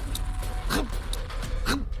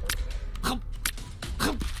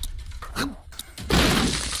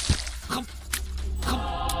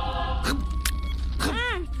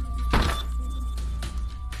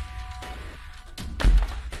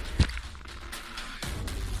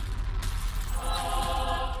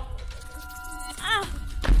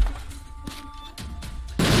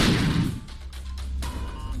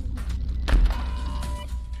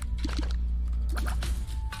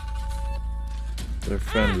 They're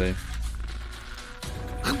friendly.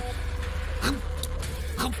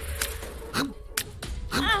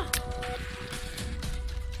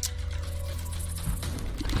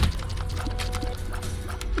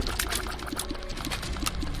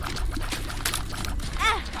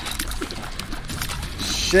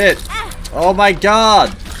 Shit! Oh my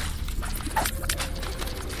god!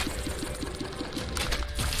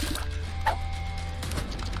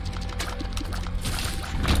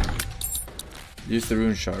 Use the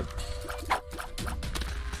rune shard.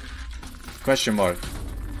 Question mark.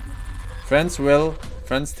 Friends will,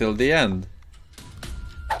 friends till the end.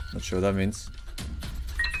 Not sure what that means.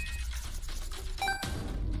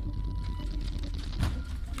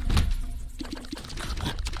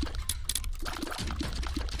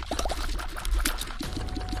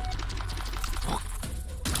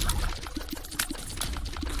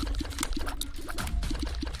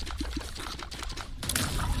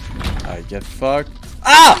 I get fucked.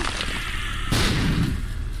 Ah!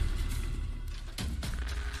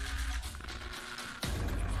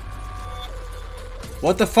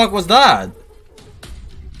 What the fuck was that?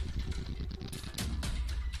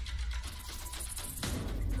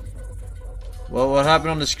 Well, what happened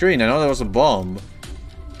on the screen? I know there was a bomb.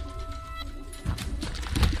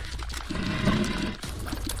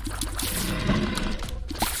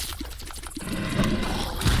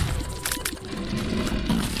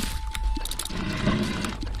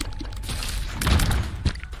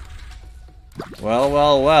 Well,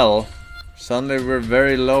 well, well. Suddenly we're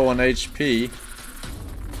very low on HP.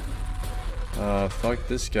 Fuck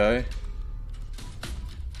this guy.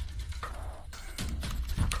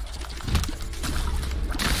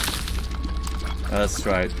 That's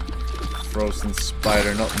right. Frozen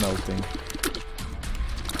spider not melting.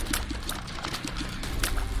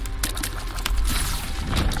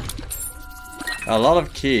 A lot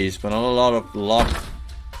of keys, but not a lot of locked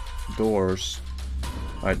doors.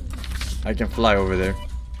 Alright, I can fly over there.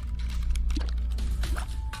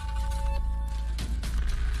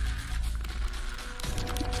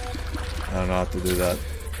 I don't know how to do that.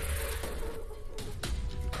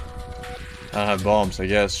 I don't have bombs, I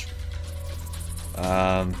guess.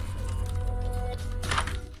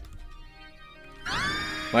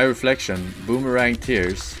 My reflection, boomerang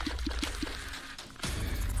tears.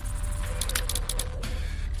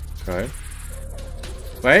 Okay.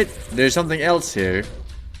 Wait, there's something else here.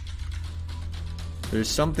 There's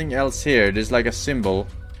something else here. There's like a symbol.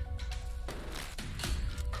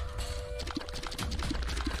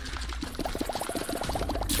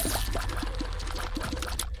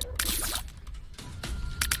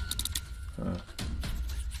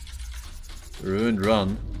 Ruined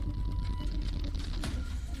run.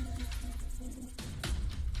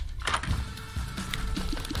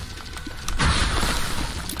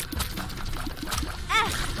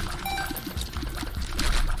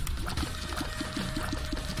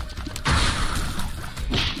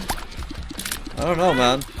 I don't know,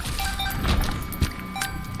 man.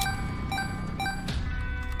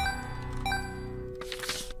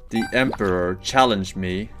 The Emperor challenged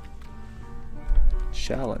me.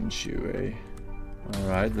 Challenge you, eh?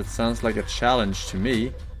 Alright, that sounds like a challenge to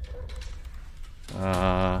me.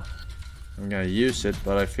 I'm gonna use it,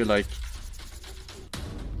 but I feel like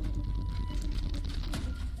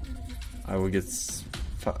I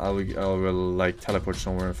will like teleport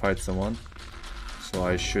somewhere and fight someone. So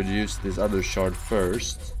I should use this other shard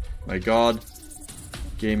first. My god,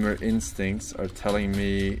 gamer instincts are telling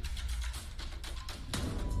me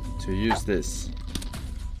to use this.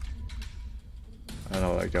 I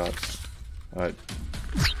know what I got. Alright.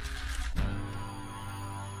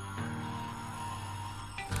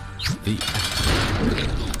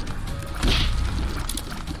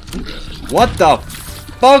 What the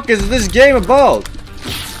fuck is this game about?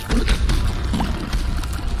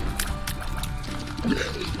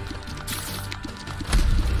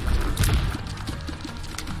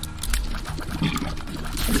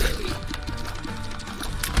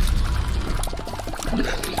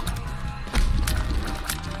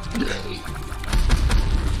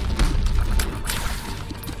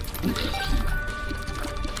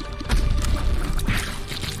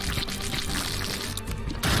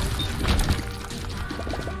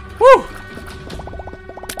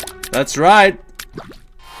 That's right.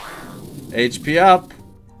 HP up.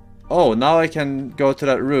 Oh, now I can go to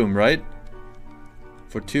that room, right?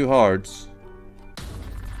 For 2 hearts.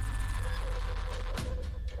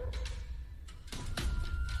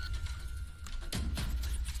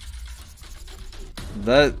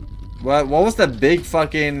 That... What was that big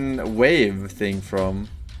fucking wave thing from?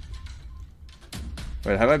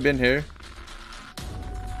 Wait, have I been here?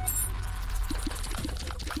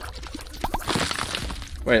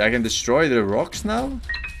 Wait, I can destroy the rocks now?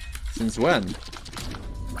 Since when?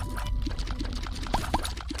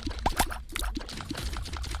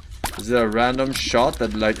 Is it a random shot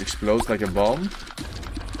that like explodes like a bomb?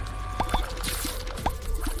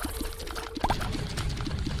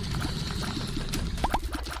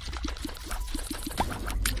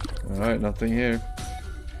 Alright, nothing here.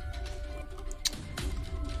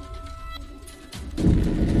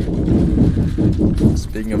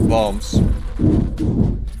 Speaking of bombs.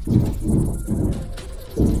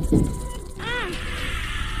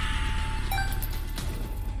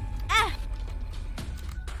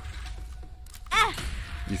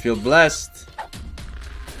 You feel blessed.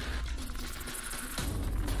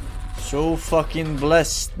 So fucking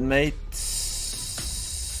blessed, mate.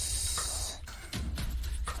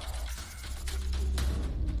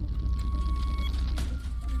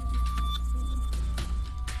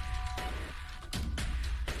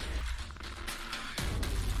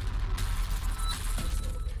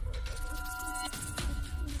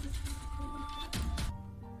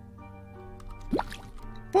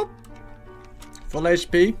 Boop. Full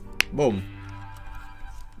HP. Boom.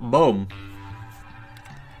 Boom.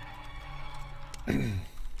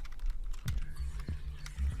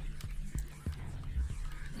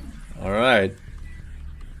 All right.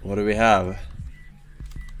 What do we have?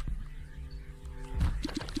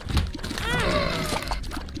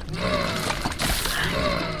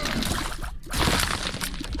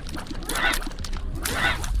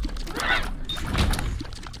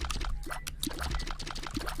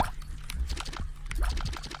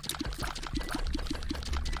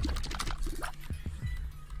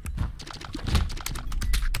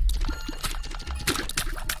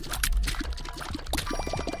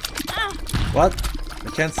 What? I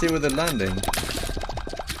can't see where they're landing.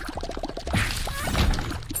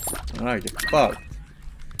 Alright, get fucked.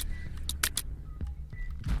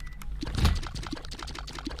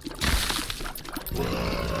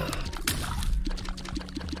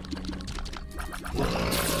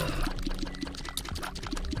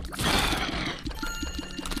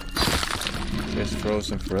 Just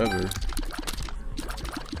frozen forever.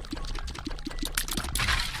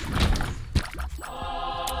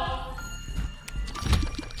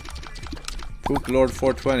 Cook Lord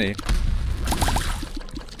 420.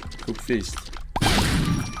 Cook Feast.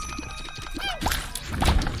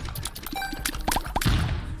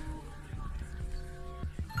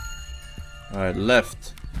 Alright,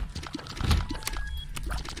 left.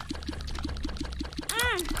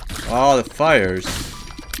 Oh, the fires.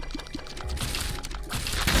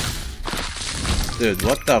 Dude,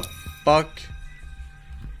 what the fuck?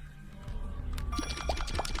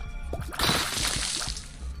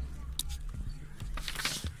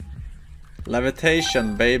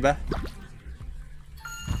 Levitation, baby.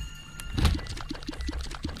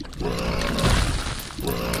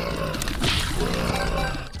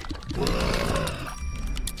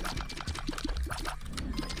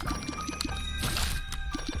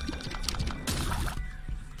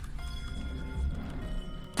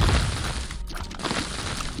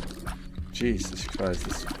 Jesus Christ,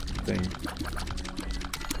 this thing.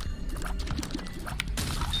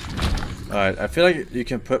 Alright, I feel like you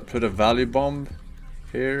can put a value bomb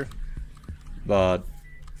here, but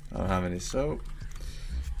I don't have any, so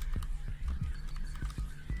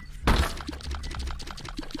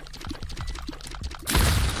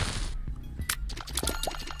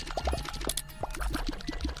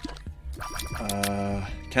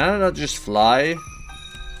can I not just fly?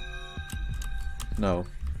 No.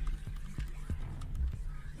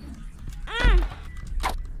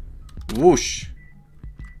 Whoosh.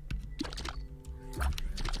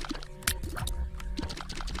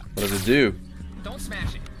 What does it do? Don't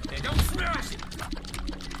smash it. Don't smash it.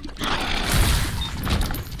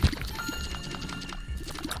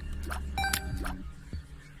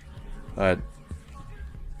 Alright.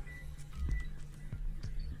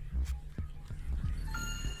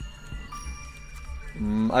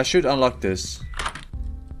 I should unlock this.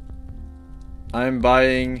 I'm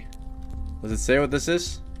buying... Does it say what this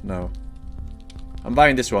is? No. I'm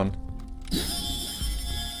buying this one.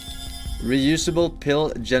 Reusable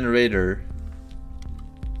pill generator.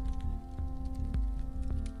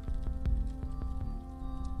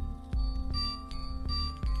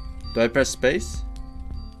 Do I press space?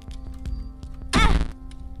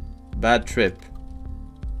 Bad trip.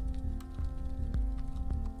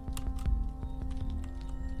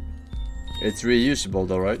 It's reusable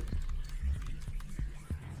though, right?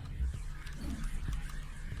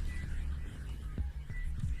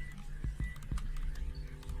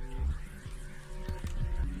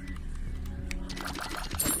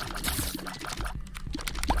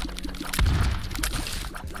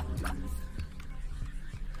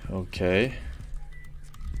 Okay.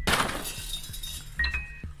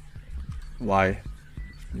 Why?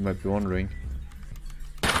 You might be wondering.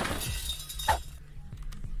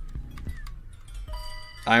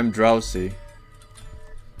 I'm drowsy.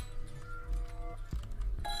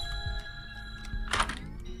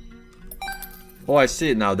 Oh, I see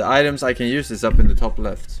it now. The items I can use is up in the top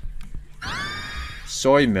left.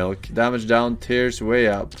 Soy milk. Damage down, tears way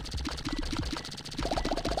up.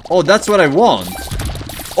 Oh, that's what I want.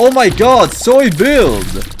 Oh my god, soy build!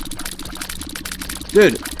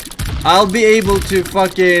 Dude, I'll be able to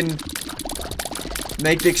fucking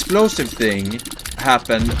make the explosive thing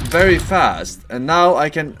happen very fast. And now I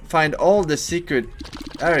can find all the secret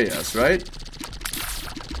areas, right?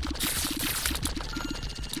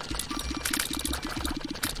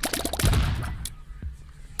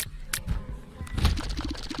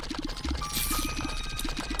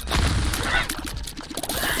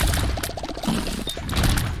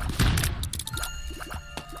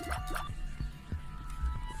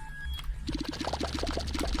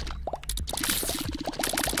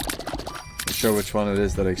 Sure which one it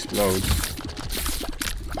is that explodes.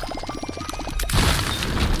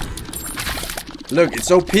 Look,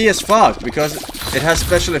 it's OP as fuck because it has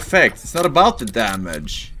special effects. It's not about the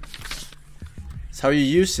damage. It's how you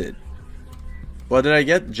use it. What did I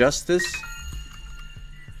get? Justice?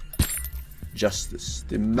 Justice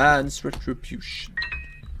demands retribution.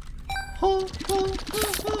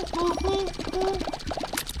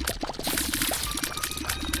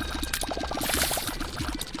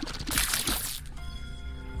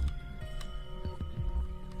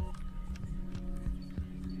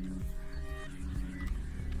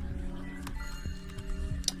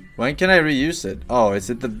 When can I reuse it? Oh,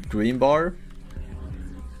 is it the green bar?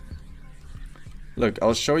 Look,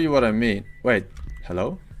 I'll show you what I mean. Wait,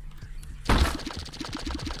 hello?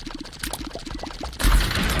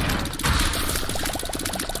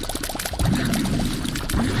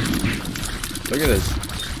 Look at this.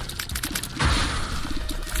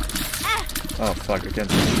 Oh fuck, I can't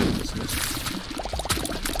do shit with this mist.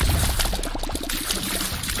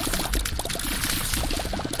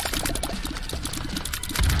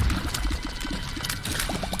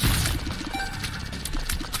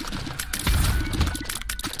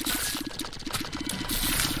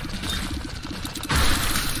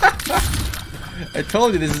 I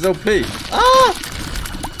told you this is OP. Ah!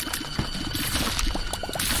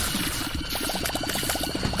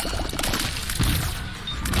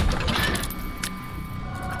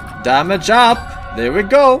 Damage up. There we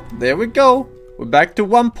go. There we go. We're back to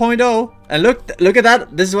 1.0. And look at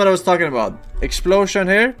that. This is what I was talking about. Explosion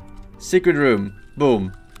here. Secret room.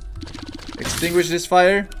 Boom. Extinguish this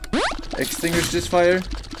fire. Extinguish this fire.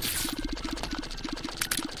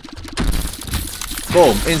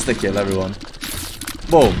 Boom. Insta kill, everyone.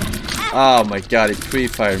 Boom. Oh my god, it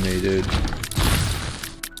pre-fired me, dude.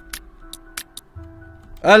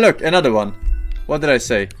 Ah, look, another one. What did I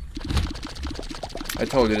say? I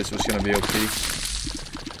told you this was gonna be OP.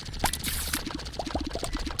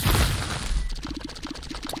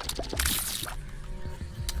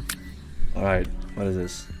 Alright, what is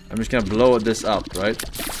this? I'm just gonna blow this up, right?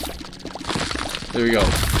 There we go.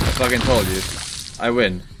 I fucking told you. I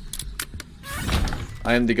win.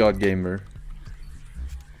 I am the god gamer.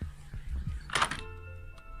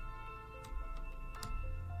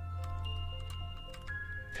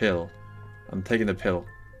 Pill. I'm taking the pill.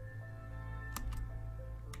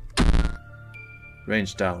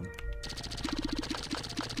 Range down.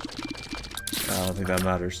 I don't think that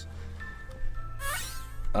matters.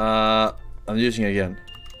 I'm using it again.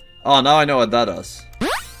 Oh, now I know what that does.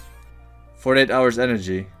 48 hours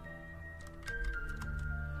energy.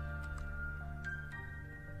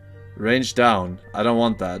 Range down. I don't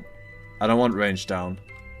want that. I don't want range down.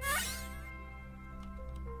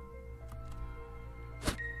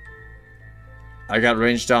 I got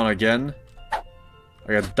range down again.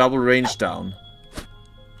 I got double range down.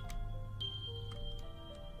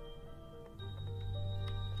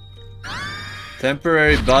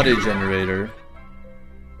 Temporary body generator.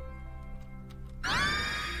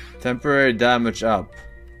 Temporary damage up.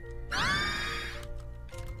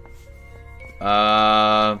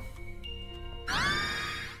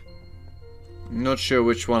 Not sure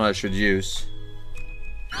which one I should use.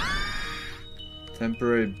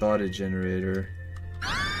 Temporary body generator.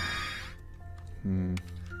 I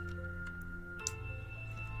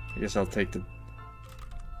guess I'll take the...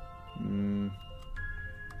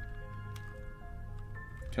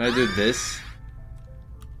 Can I do this?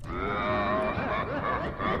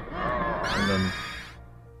 And then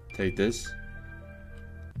take this.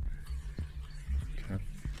 Okay.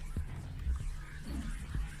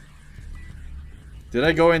 Did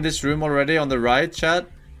I go in this room already on the right, chat?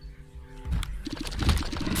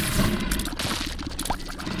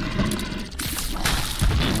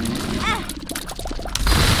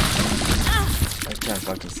 I can't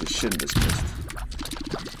fucking see shit in this mist.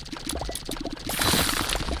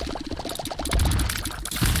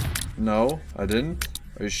 No, I didn't.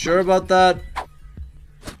 Are you sure about that?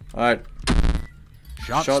 Alright.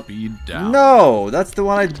 Shot speed down. No, that's the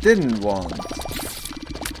one I didn't want.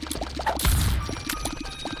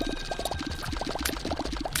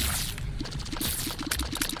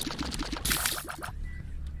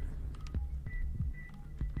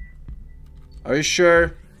 Are you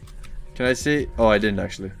sure? Can I see? Oh, I didn't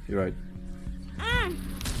actually. You're right.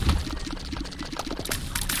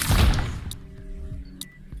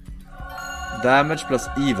 Damage plus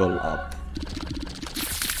evil up.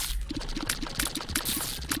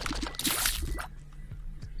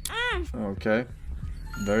 Okay.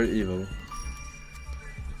 Very evil.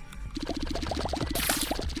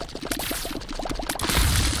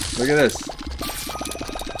 Look at this.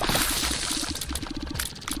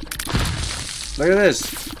 Look at this.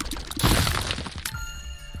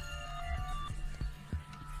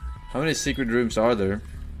 How many secret rooms are there?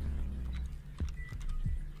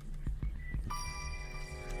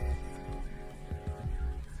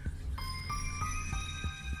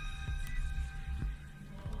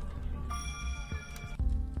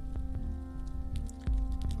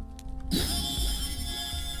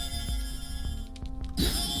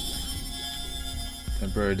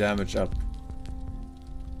 Temporary damage up.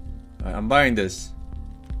 Right, I'm buying this.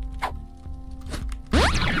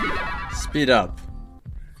 Speed up.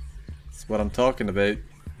 That's what I'm talking about.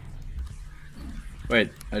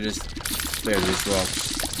 Wait, I just cleared these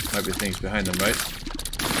rocks. Might be things behind them, right?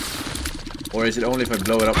 Or is it only if I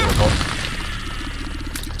blow it up with a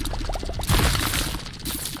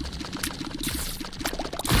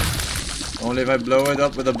bomb? Only if I blow it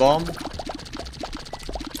up with a bomb?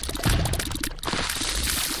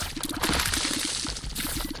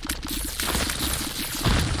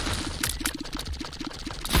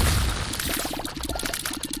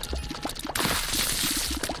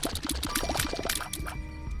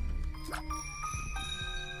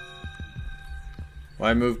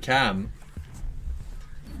 Why move cam?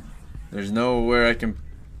 There's nowhere I can...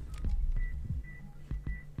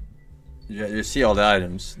 Yeah, you see all the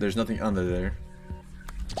items. There's nothing under there.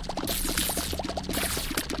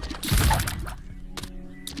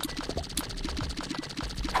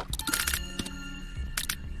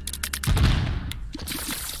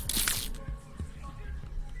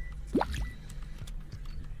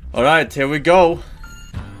 Alright, here we go.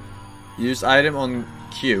 Use item on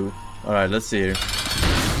Q. Alright, let's see here.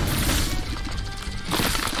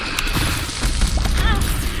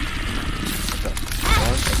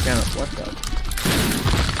 What the?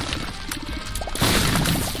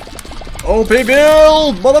 OP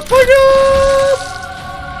build! Motherfucker!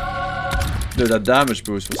 Dude, that damage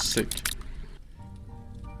boost was sick.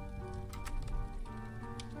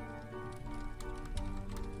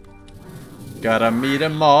 Gotta meet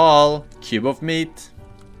them all. Cube of meat.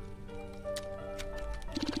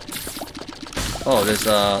 Oh, there's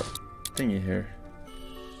a thingy here.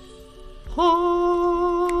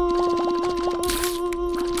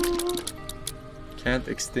 Can't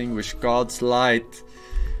extinguish God's light.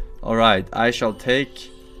 Alright, I shall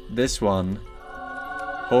take this one.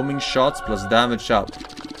 Homing shots plus damage up.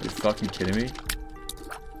 Are you fucking kidding me?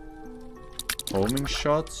 Homing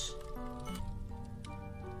shots?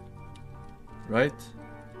 Right?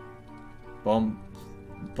 Bomb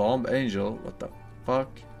angel? What the fuck?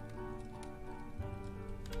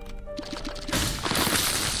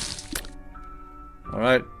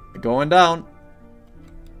 Alright, going down.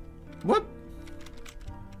 What?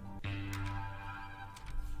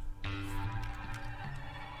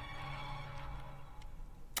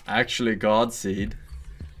 Actually, God Seed.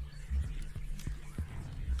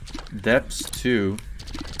 Depths 2.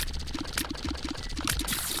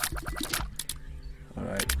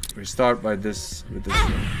 Alright, we start by this with this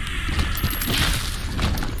one.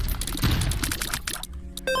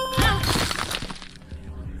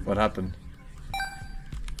 What happened?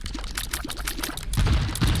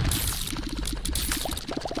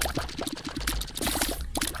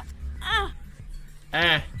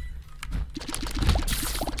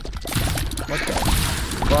 What the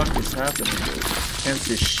fuck is happening, dude? Can't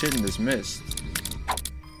see shit in this mist.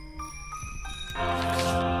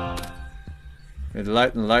 May the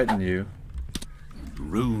light enlighten you.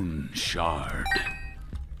 Rune shard.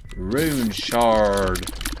 Rune shard.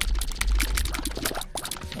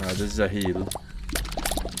 Alright, this is a heal.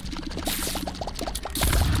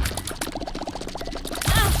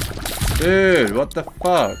 Dude, what the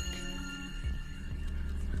fuck?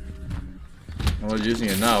 I'm not using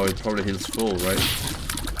it now, it probably heals full, right?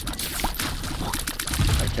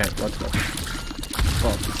 I can't, what the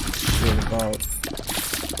fuck is this shit about?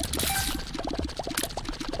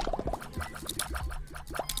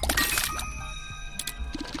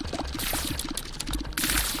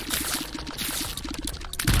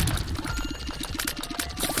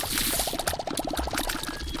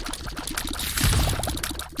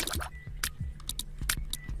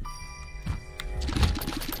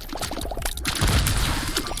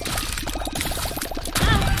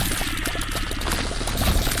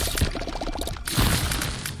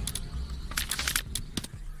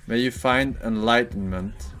 May you find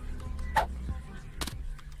enlightenment.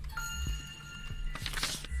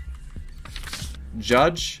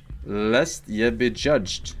 Judge, lest ye be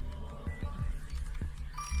judged.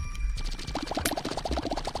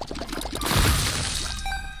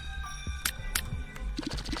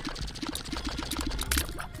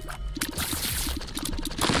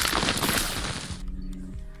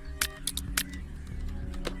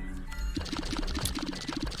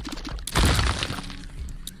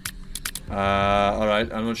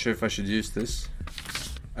 Alright, I'm not sure if I should use this.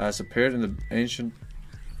 As appeared in the ancient...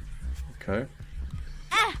 Okay.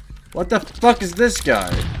 What the fuck is this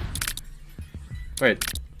guy? Wait.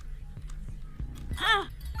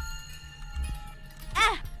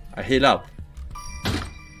 I heal up.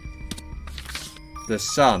 The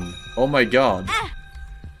sun. Oh my god.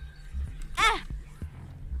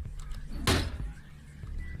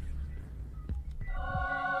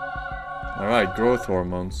 Alright, growth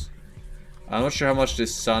hormones. I'm not sure how much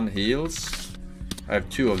this sun heals. I have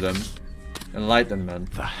 2 of them.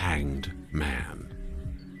 Enlightenment. The Hanged Man.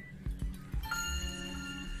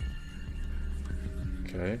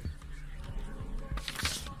 Okay.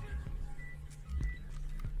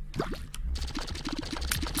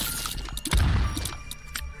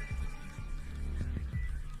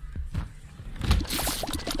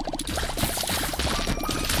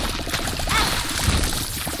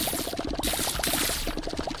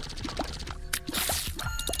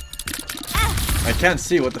 I can't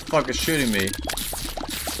see what the fuck is shooting me.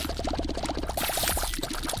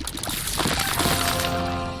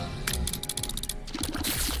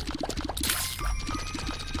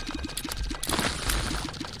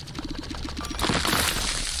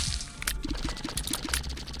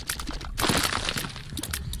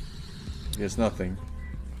 Guess nothing.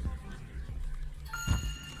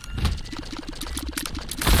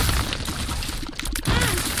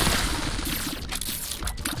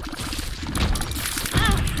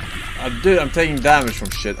 Dude, I'm taking damage from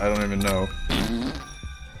shit I don't even know.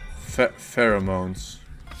 Pheromones.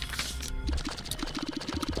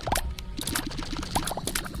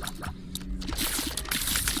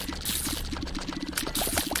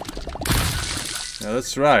 Yeah,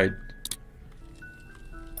 that's right.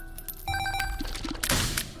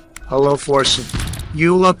 Hello, Forsen.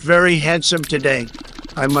 You look very handsome today.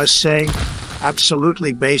 I must say,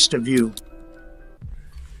 absolutely based of you.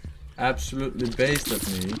 Absolutely based of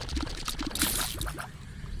me.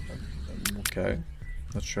 Okay.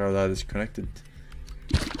 Not sure how that is connected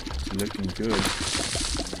to looking good.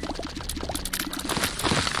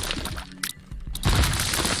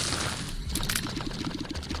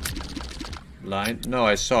 Blind? No,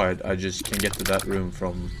 I saw it. I just can get to that room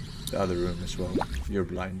from the other room as well. You're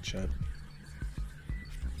blind, Chad.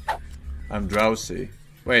 I'm drowsy.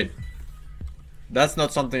 Wait. That's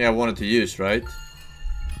not something I wanted to use, right?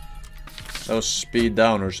 That was speed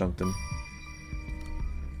down or something.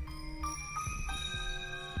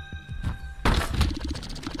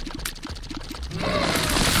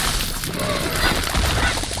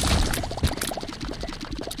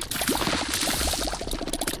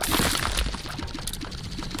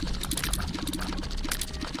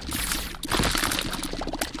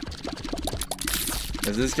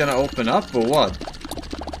 Is this gonna open up or what?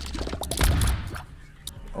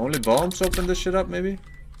 Only bombs open this shit up, maybe?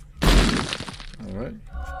 Alright.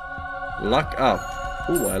 Luck up.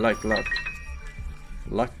 Ooh, I like luck.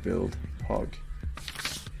 Luck build. Hog.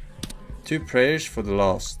 2 prayers for the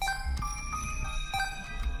lost.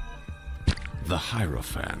 The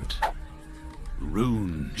Hierophant.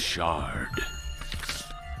 Rune Shard.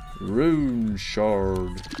 Rune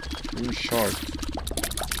Shard. Rune Shard.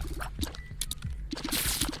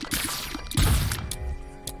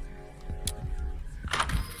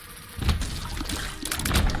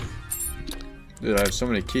 Dude, I have so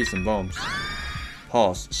many keys and bombs.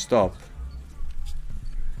 Pause. Stop.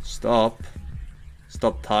 Stop.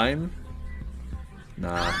 Stop time?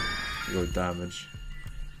 Nah. Your damage.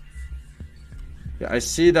 Yeah, I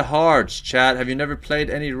see the hearts, chat. Have you never played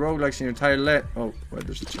any roguelikes in your entire life? Oh, wait,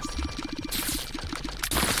 there's a chest.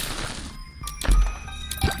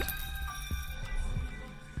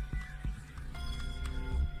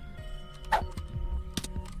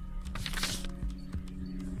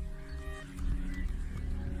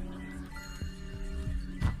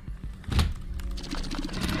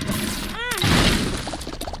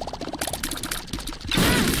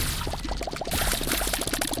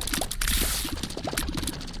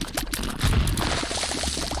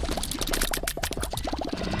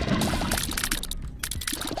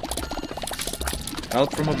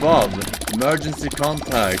 Help from above. Emergency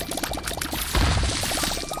contact.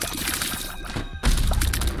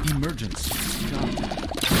 Emergency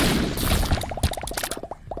contact.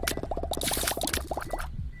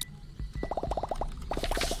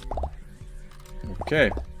 Okay.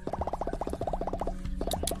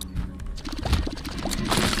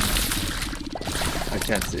 I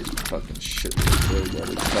can't see fucking shit. But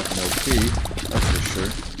it's fucking OP. That's for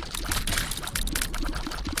sure.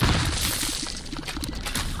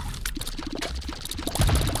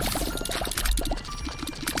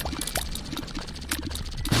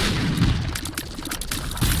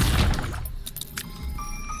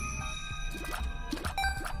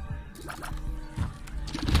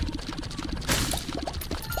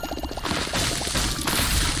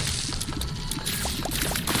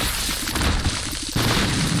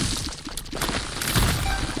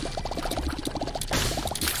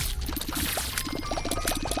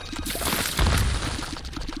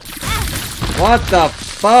 What the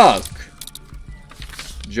fuck?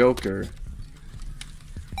 Joker.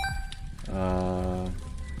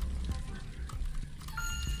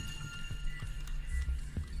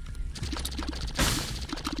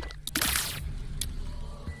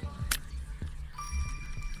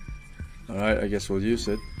 Alright, I guess we'll use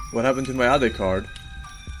it. What happened to my other card?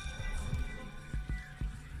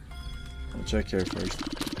 I'll check here first.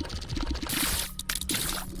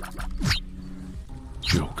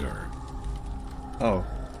 Joker. Oh,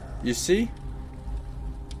 you see?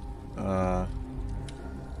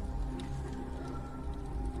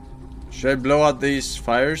 Should I blow out these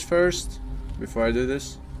fires first before I do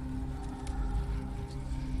this?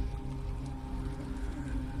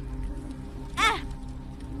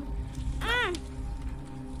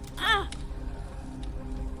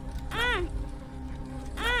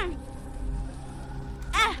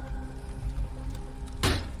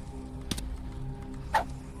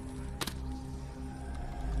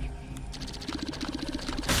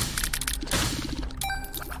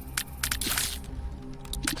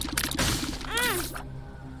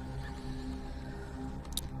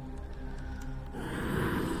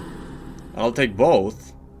 I'll take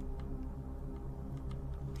both.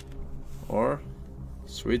 Or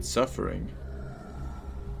sweet suffering.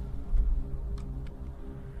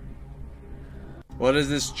 What is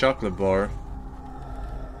this chocolate bar?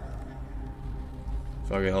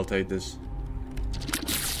 Fuck it, I'll take this.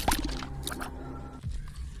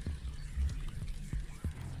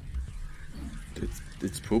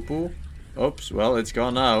 It's poo-poo? Oops, well, it's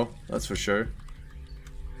gone now. That's for sure.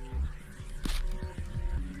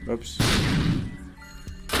 Oops.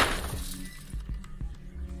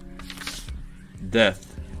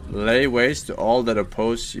 Death. Lay waste to all that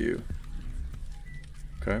oppose you.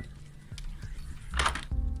 Okay.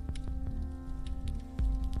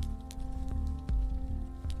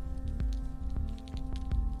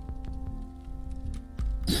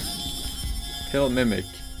 Pill mimic.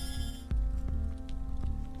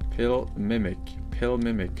 Pill mimic. Pill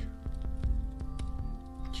mimic.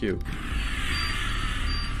 Q.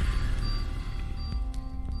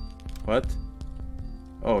 What?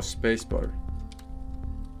 Oh, spacebar.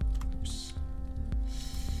 Oops.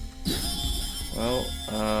 Well,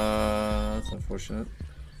 that's unfortunate.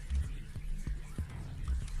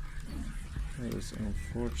 That is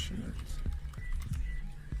unfortunate.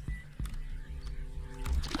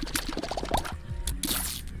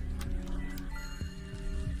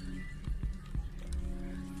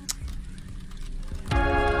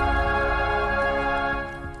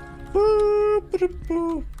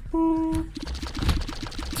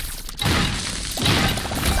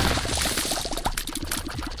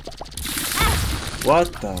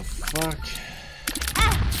 What the fuck?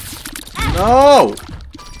 No!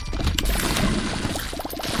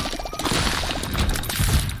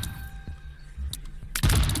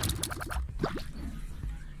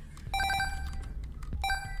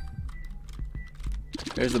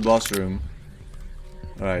 Here's the boss room.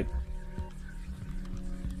 Alright.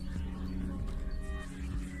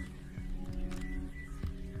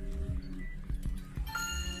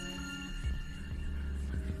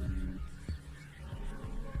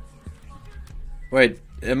 Wait,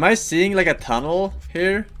 am I seeing like a tunnel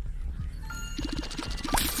here?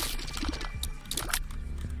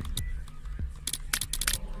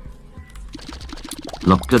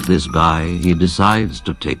 Look at this guy, he decides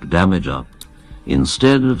to take damage up.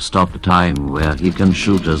 Instead of stop time where he can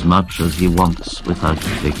shoot as much as he wants without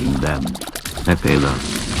taking damage. Pepela.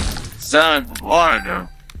 Son, water.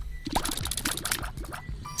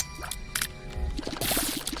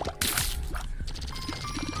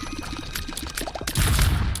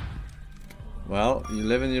 Well, you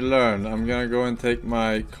live and you learn. I'm gonna go and take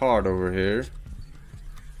my card over here.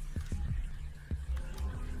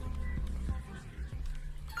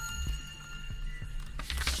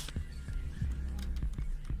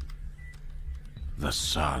 The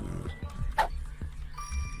sun.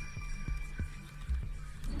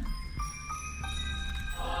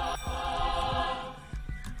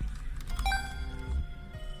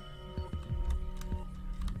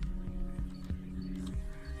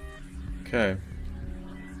 Okay.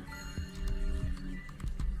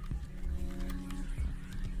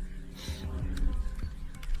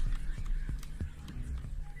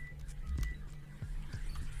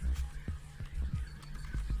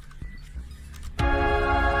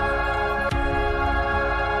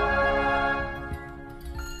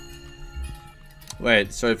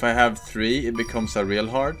 Wait, so if I have 3, it becomes a real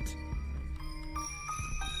heart?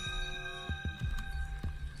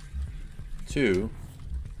 2.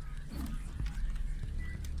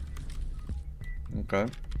 Okay.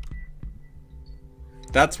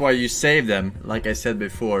 That's why you save them, like I said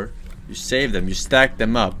before. You save them, you stack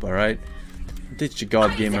them up, alright? Teach your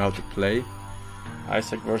god gamer how to play.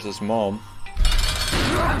 Isaac versus mom.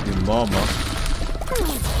 Your mama.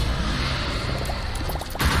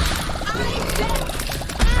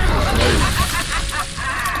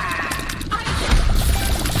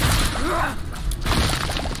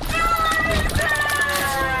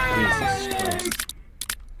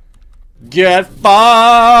 Get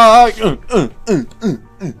fucked! What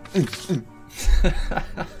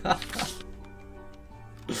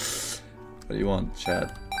do you want,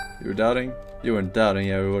 Chad? You were doubting? You weren't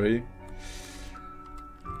doubting, everybody.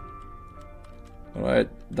 Alright,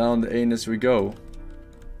 down the anus we go.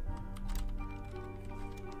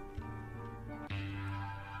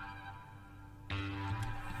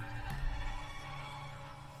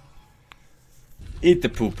 Eat the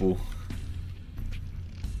poo-poo.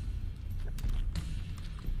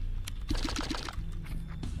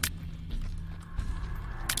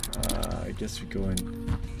 I guess we go in.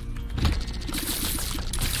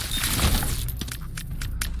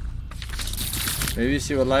 Maybe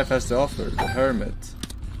see what life has to offer. The hermit.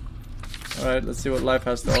 Alright, let's see what life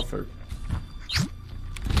has to offer.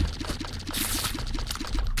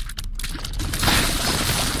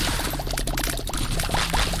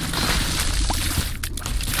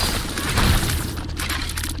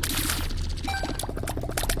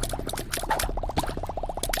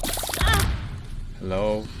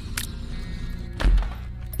 Hello?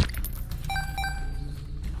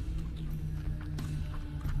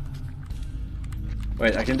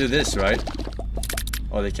 Wait, I can do this, right?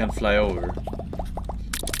 Oh, they can't fly over.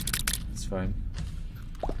 It's fine.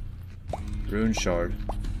 Rune shard.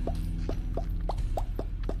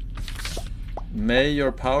 May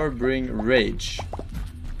your power bring rage.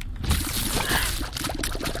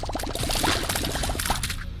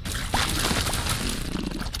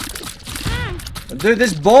 Dude,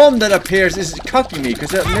 this bomb that appears is cucking me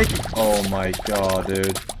because it makes. Oh my god,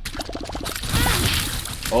 dude.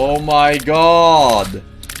 Oh my god.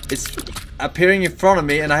 It's appearing in front of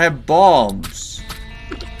me and I have bombs.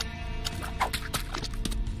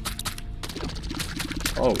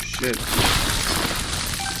 Oh shit.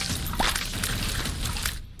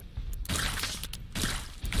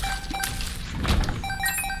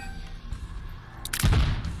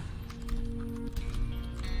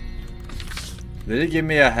 Did it give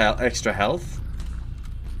me a extra health?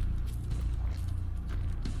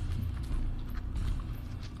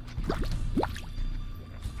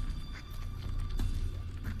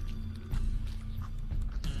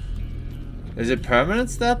 Is it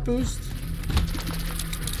permanent stat boost?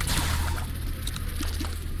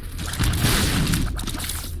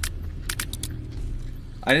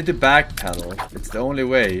 I need to backpedal. It's the only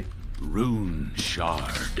way. Rune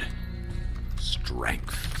shard.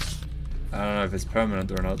 Strength. I don't know if it's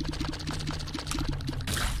permanent or not.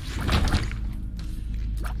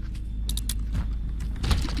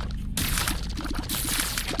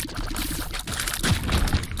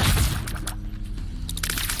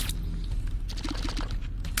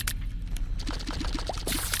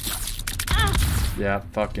 Yeah,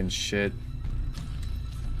 fucking shit.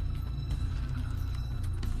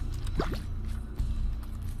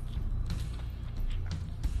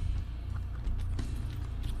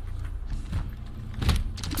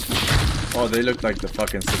 Oh, they look like the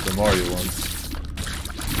fucking Super Mario ones.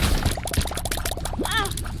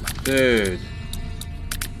 Dude.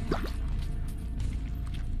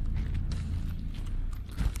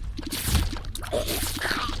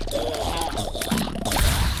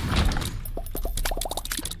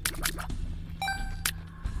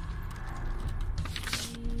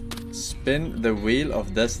 Spin the wheel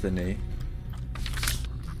of destiny.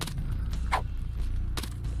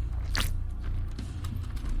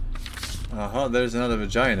 Aha, there's another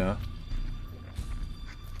vagina.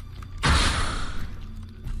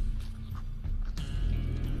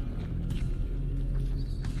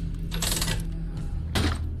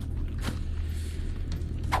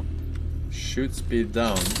 Shoot speed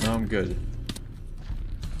down. Now I'm good.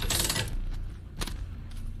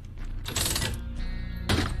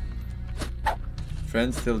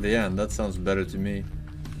 Friends till the end. That sounds better to me.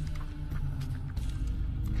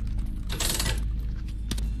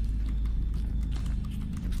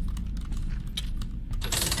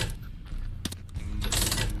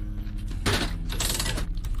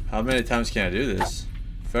 How many times can I do this?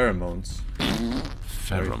 Pheromones.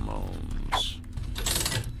 Pheromones.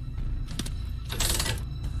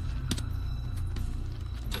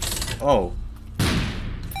 Oh.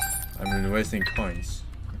 I'm wasting coins.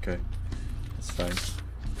 Okay. That's fine.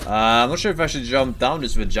 I'm not sure if I should jump down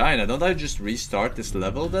this vagina. Don't I just restart this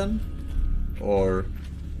level then? Or...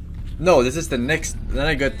 No, this is the next... Then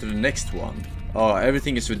I go to the next one. Oh,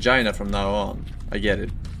 everything is vagina from now on. I get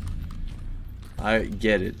it. I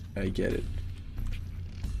get it. I get it.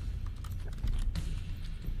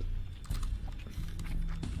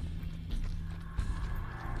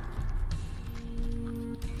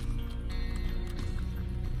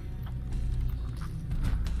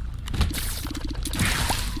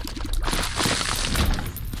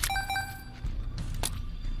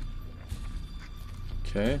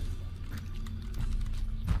 Okay.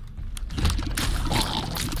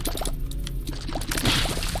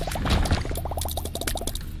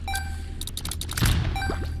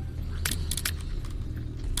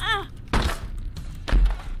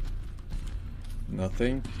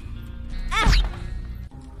 Nothing.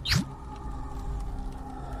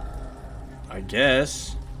 I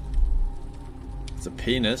guess. It's a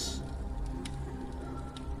penis.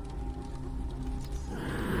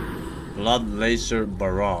 Blood laser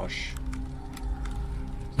barrage.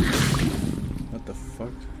 What the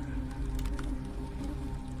fuck?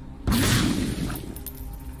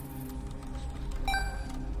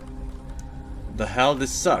 the hell?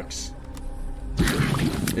 This sucks.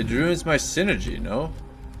 It ruins my synergy, no?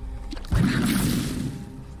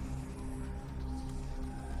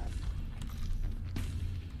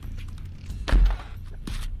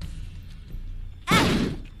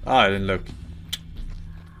 Ah, I didn't look.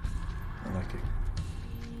 Unlucky.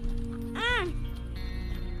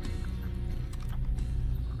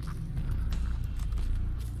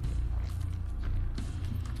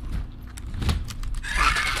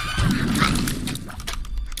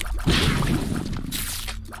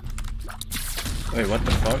 Wait, what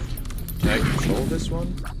the fuck? Can I control this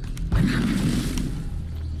one?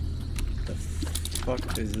 The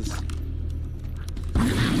fuck is this?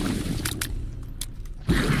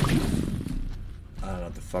 I don't know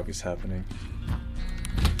what the fuck is happening.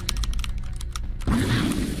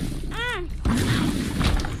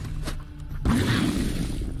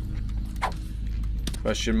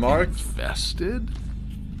 Question mark? Infested?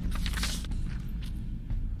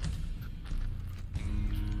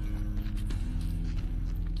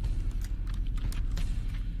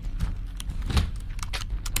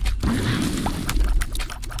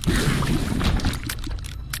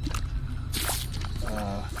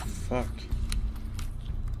 Fuck.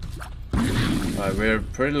 Alright, we're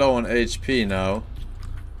pretty low on HP now.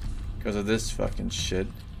 Because of this fucking shit.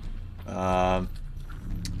 I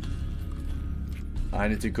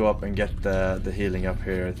need to go up and get the healing up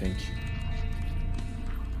here, I think.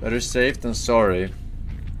 Better safe than sorry.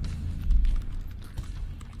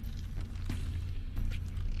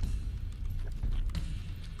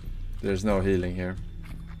 There's no healing here.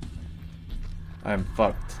 I'm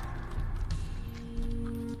fucked.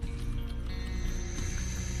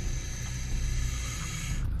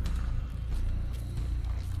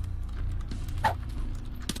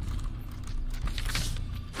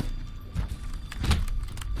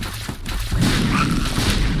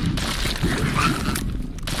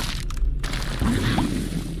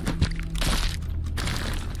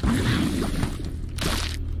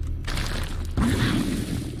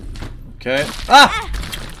 Okay. Ah!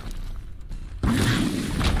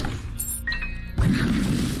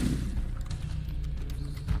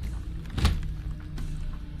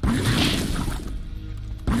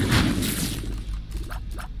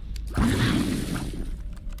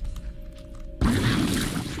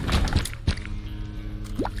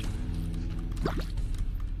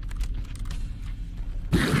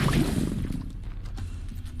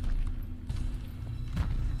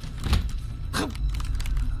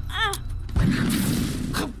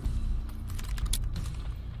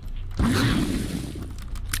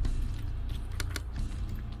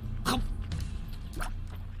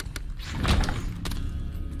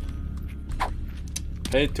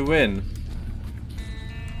 Pay to win.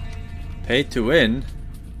 Pay to win?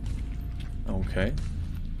 Okay.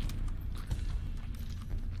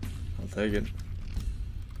 I'll take it.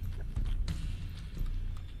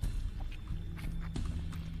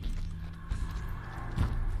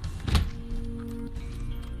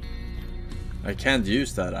 I can't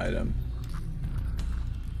use that item.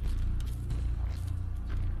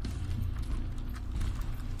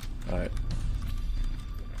 Alright.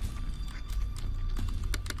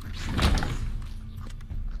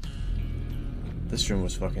 This room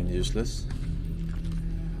was fucking useless.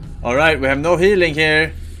 Alright, we have no healing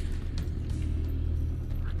here.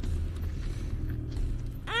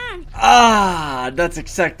 Ah, that's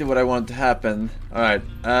exactly what I want to happen. Alright,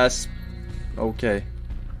 okay.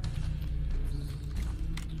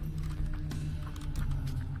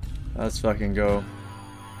 Let's fucking go.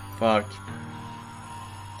 Fuck.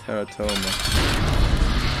 Teratoma.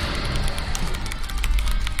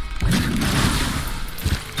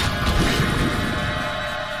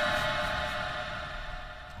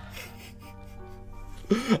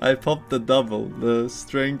 I popped the double, the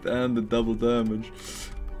strength and the double damage.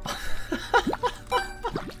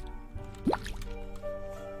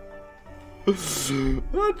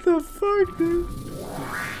 What the fuck, dude?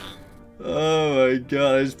 Oh my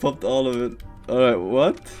god, I just popped all of it. Alright,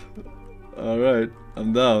 what? Alright,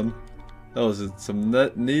 I'm down. That was some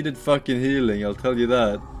needed fucking healing, I'll tell you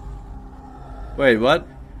that. Wait, what?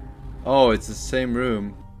 Oh, it's the same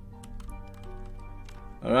room.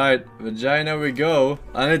 Alright, vagina we go.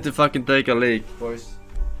 I need to fucking take a leak, boys.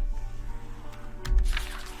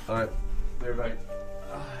 Alright, we're back.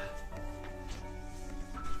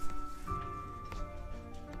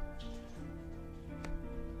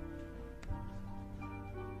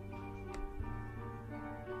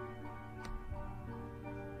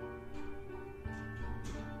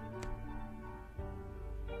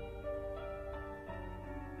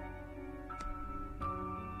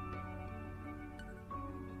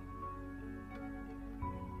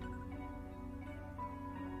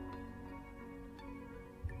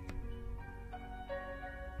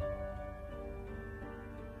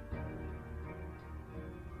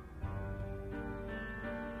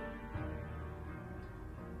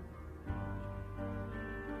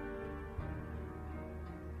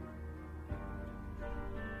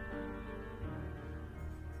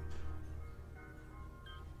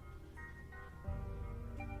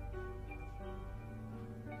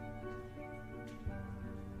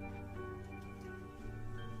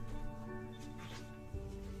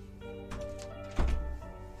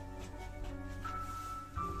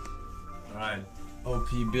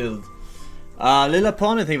 OP build. Lila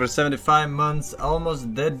Pony, thank you for 75 months.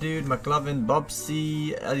 Almost Dead Dude, McLovin, Bob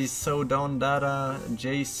C, Eliso Don Dada,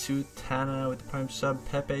 J Sutana with the Prime sub,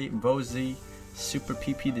 Pepe, Vozy, Super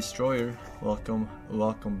PP Destroyer. Welcome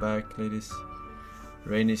back, ladies.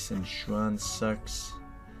 Rainis and Xuan sucks.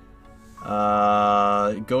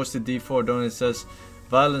 Ghosted D4 Donut says,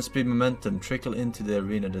 violent speed momentum trickle into the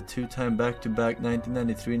arena. The two-time back-to-back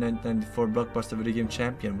 1993-1994 blockbuster video game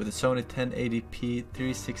champion with a Sony 1080p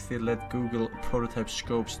 360 LED Google prototype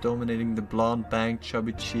scopes dominating the blonde, bang,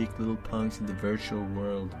 chubby cheek little punks in the virtual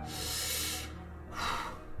world.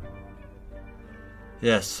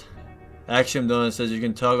 Yes. Axiom Donut says you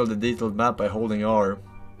can toggle the detailed map by holding R.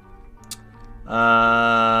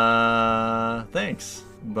 Thanks.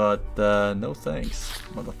 But no thanks,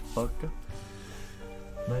 motherfucker.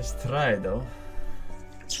 Nice try though.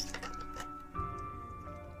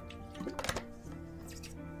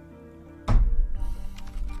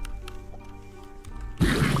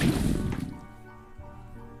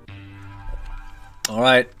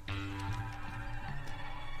 Alright.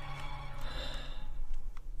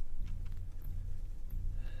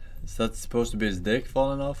 Is that supposed to be his dick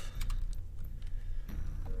falling off?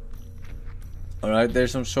 Alright,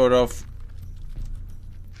 there's some sort of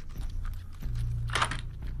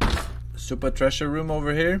super treasure room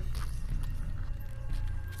over here.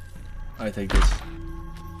 I take this.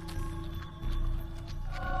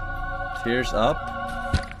 Tears up.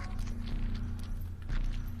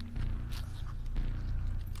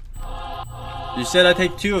 You said I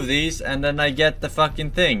take 2 of these and then I get the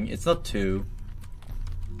fucking thing. It's not 2.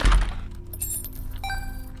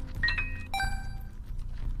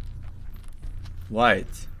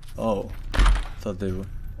 White. Oh. Thought they were.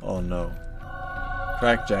 Oh no.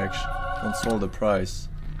 Crackjacks. Console the price.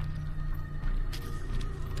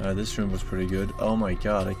 This room was pretty good. Oh my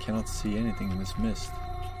god, I cannot see anything in this mist.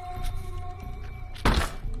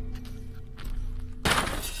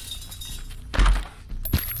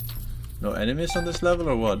 No enemies on this level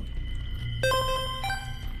or what?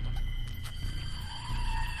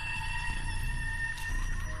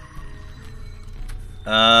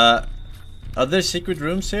 Are there secret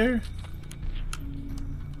rooms here?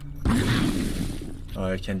 Oh,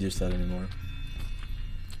 I can't use that anymore.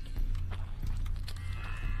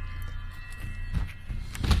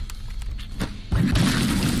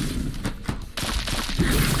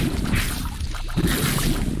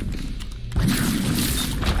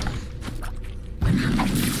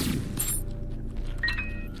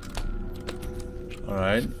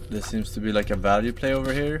 Alright, this seems to be like a value play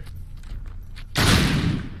over here.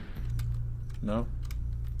 No?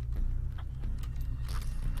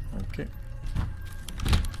 Okay.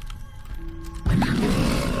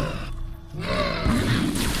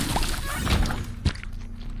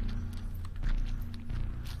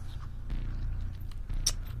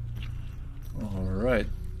 Alright,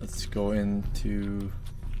 let's go into...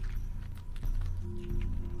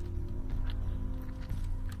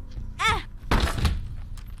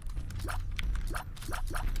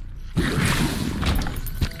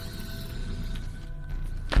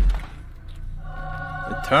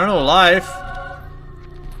 Eternal life?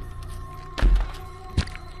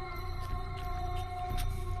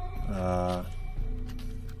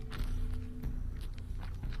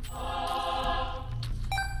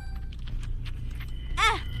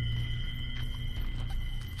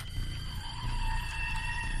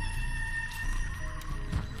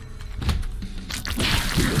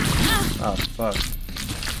 Oh, fuck.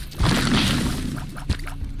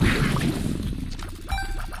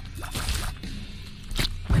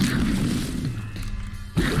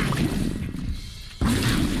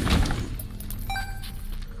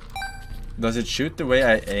 Does it shoot the way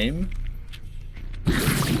I aim?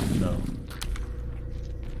 No.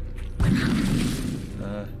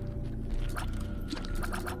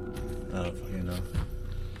 I don't fucking know.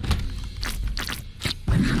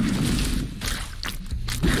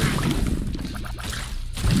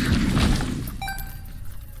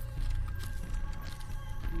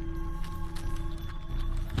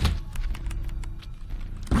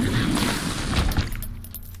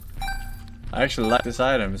 I actually like this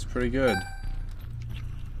item, it's pretty good.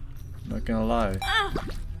 Not gonna lie.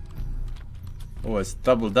 Oh, it's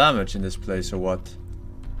double damage in this place or what?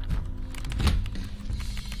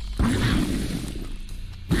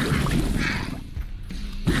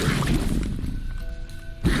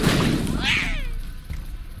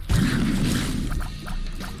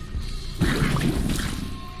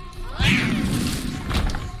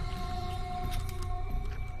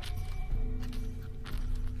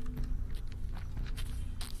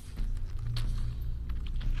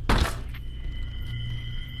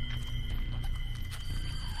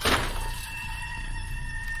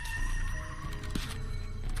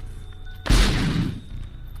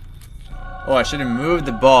 Oh, I should have moved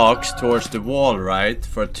the box towards the wall, right?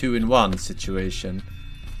 For a 2-in-1 situation.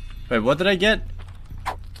 Wait, what did I get?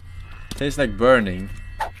 Tastes like burning.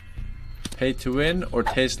 Pay to win or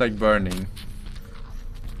taste like burning?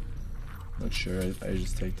 Not sure, I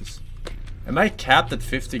just take this. Am I capped at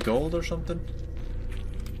 50 gold or something?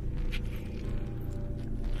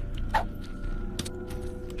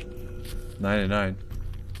 $99.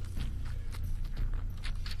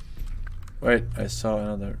 Wait, I saw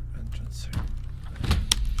another entrance here.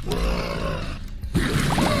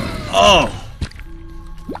 Oh!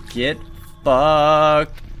 Get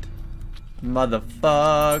fucked,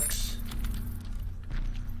 motherfucks.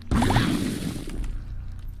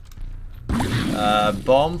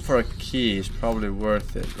 Bomb for a key is probably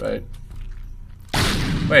worth it, right?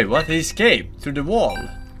 Wait, what? He escaped through the wall.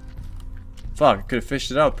 Fuck, I could have fished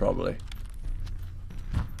it out probably.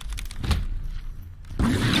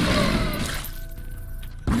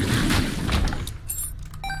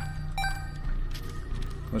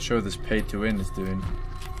 Not sure what this pay to win is doing.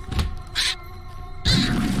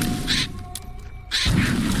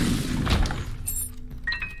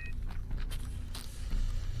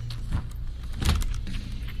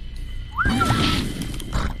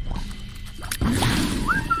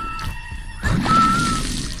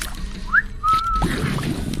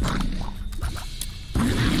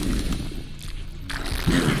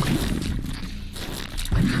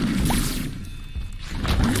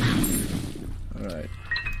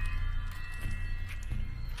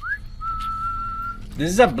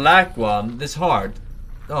 This is a black one. This heart.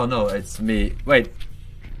 Oh no, it's me. Wait.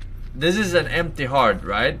 This is an empty heart,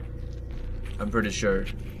 right? I'm pretty sure.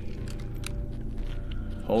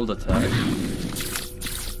 Hold attack.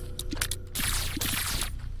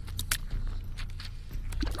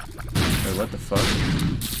 Wait, what the fuck?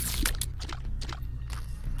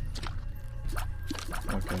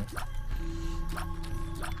 Okay.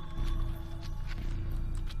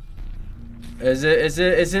 Is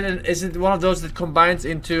it one of those that combines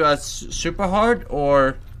into a super heart,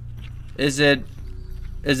 or is it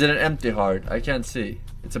an empty heart? I can't see.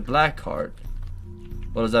 It's a black heart.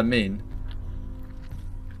 What does that mean?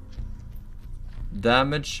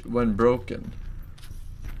 Damage when broken.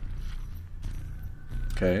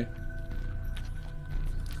 Okay.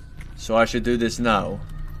 So I should do this now.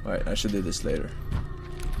 Right, I should do this later.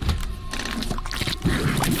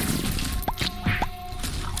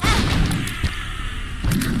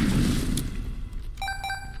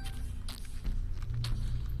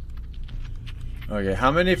 Okay,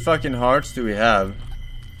 how many fucking hearts do we have?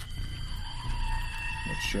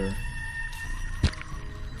 Not sure.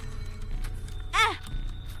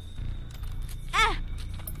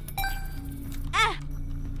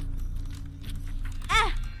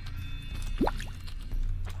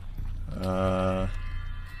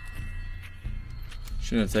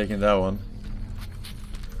 Shouldn't have taken that one.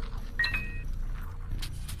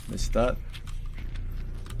 Missed that.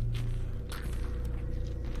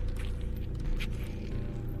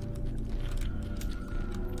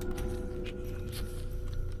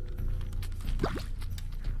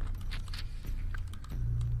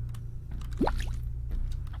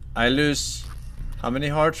 I lose how many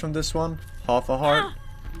hearts from this one? Half a heart?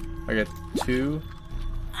 I get 2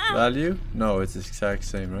 value? No, it's the exact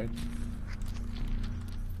same, right?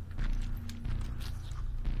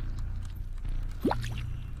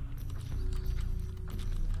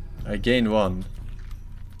 I gain 1.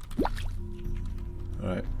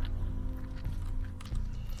 Alright.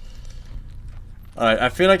 Alright, I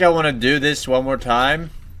feel like I want to do this one more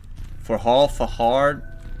time. For half a heart.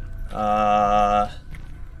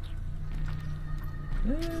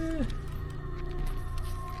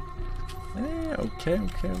 Okay.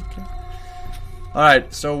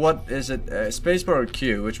 Alright, so what is it? Spacebar or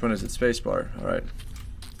Q? Which one is it? Spacebar. Alright.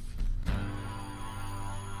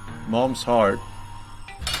 Mom's heart.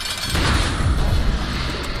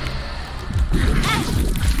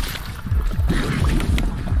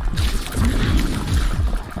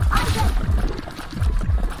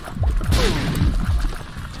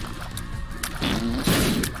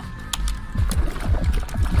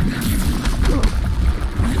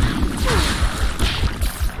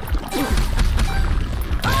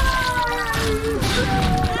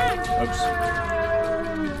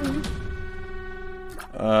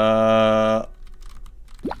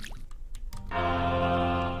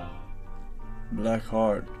 Black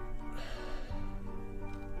heart.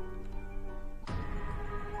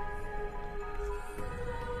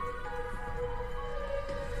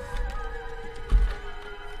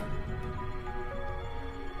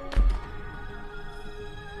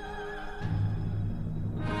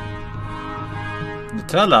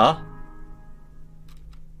 Nutella?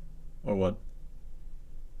 Or what?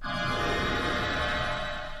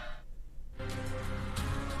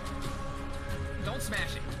 Don't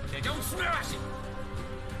smash it. Okay, don't smash it.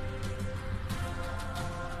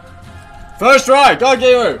 First try, God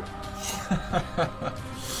gamer.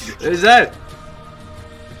 Is that?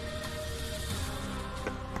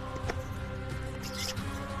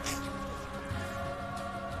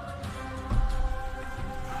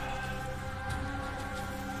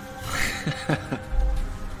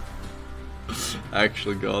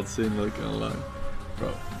 Actually, God seen, not gonna lie,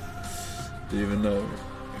 bro. Do you even know?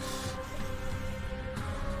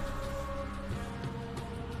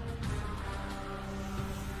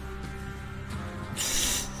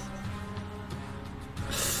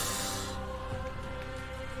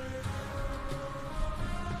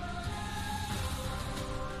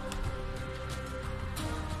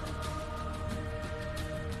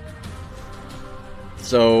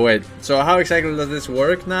 So wait, so how exactly does this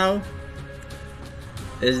work now?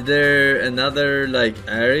 Is there another like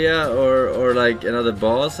area or like another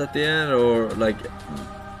boss at the end, or like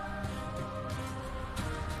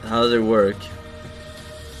how does it work?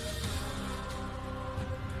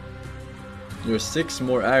 There's 6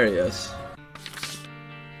 more areas.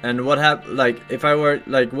 And what like if I were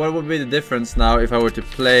like, what would be the difference now if I were to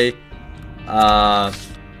play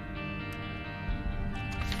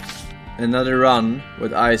another run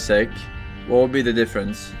with Isaac? What would be the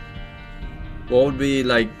difference? What would be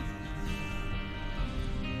like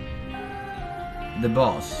the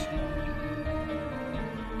boss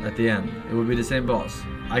at the end? It would be the same boss.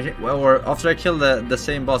 Or after I kill the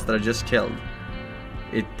same boss that I just killed,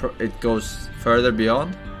 it goes further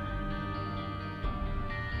beyond.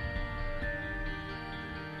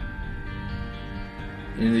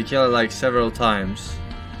 You need to kill it like several times.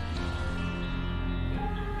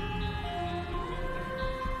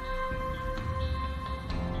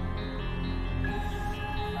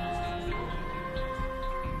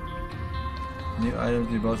 New items,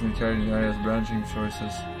 new boss, new character, new areas, branching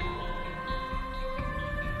sources.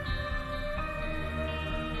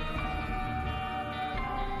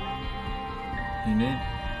 You need.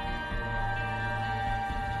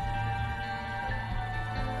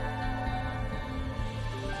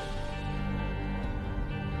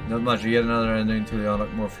 Not much, you get another ending until you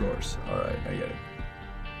unlock more floors. Alright, I get it.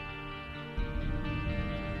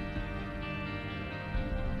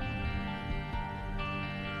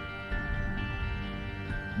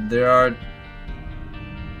 There are...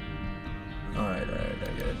 Alright, I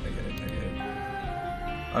get it.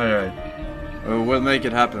 Alright. We'll make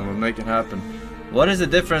it happen, What is the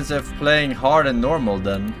difference of playing hard and normal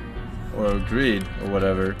then? Or greed, or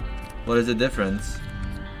whatever. What is the difference?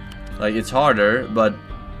 Like, it's harder, but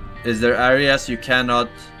is there areas you cannot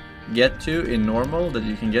get to in normal that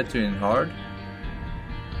you can get to in hard?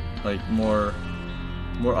 Like, more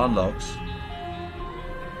unlocks.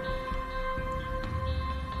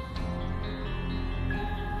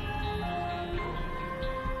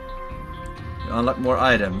 Unlock more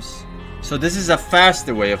items. So this is a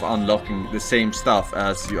faster way of unlocking the same stuff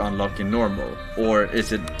as you unlock in normal, or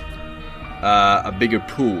is it a bigger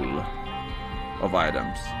pool of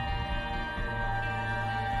items?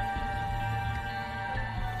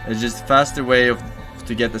 It's just a faster way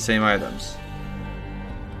to get the same items.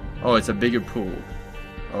 Oh, it's a bigger pool.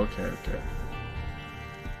 Okay.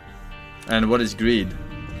 And what is greed?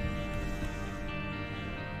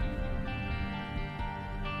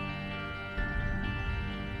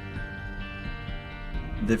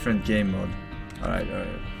 Different game mode. Alright.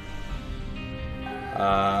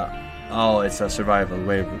 Oh, it's a survival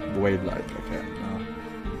wave light. Okay.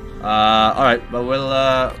 Alright, but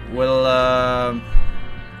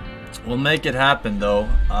we'll make it happen though.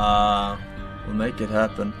 We'll make it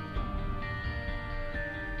happen.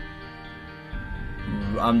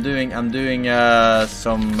 I'm doing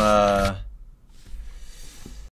some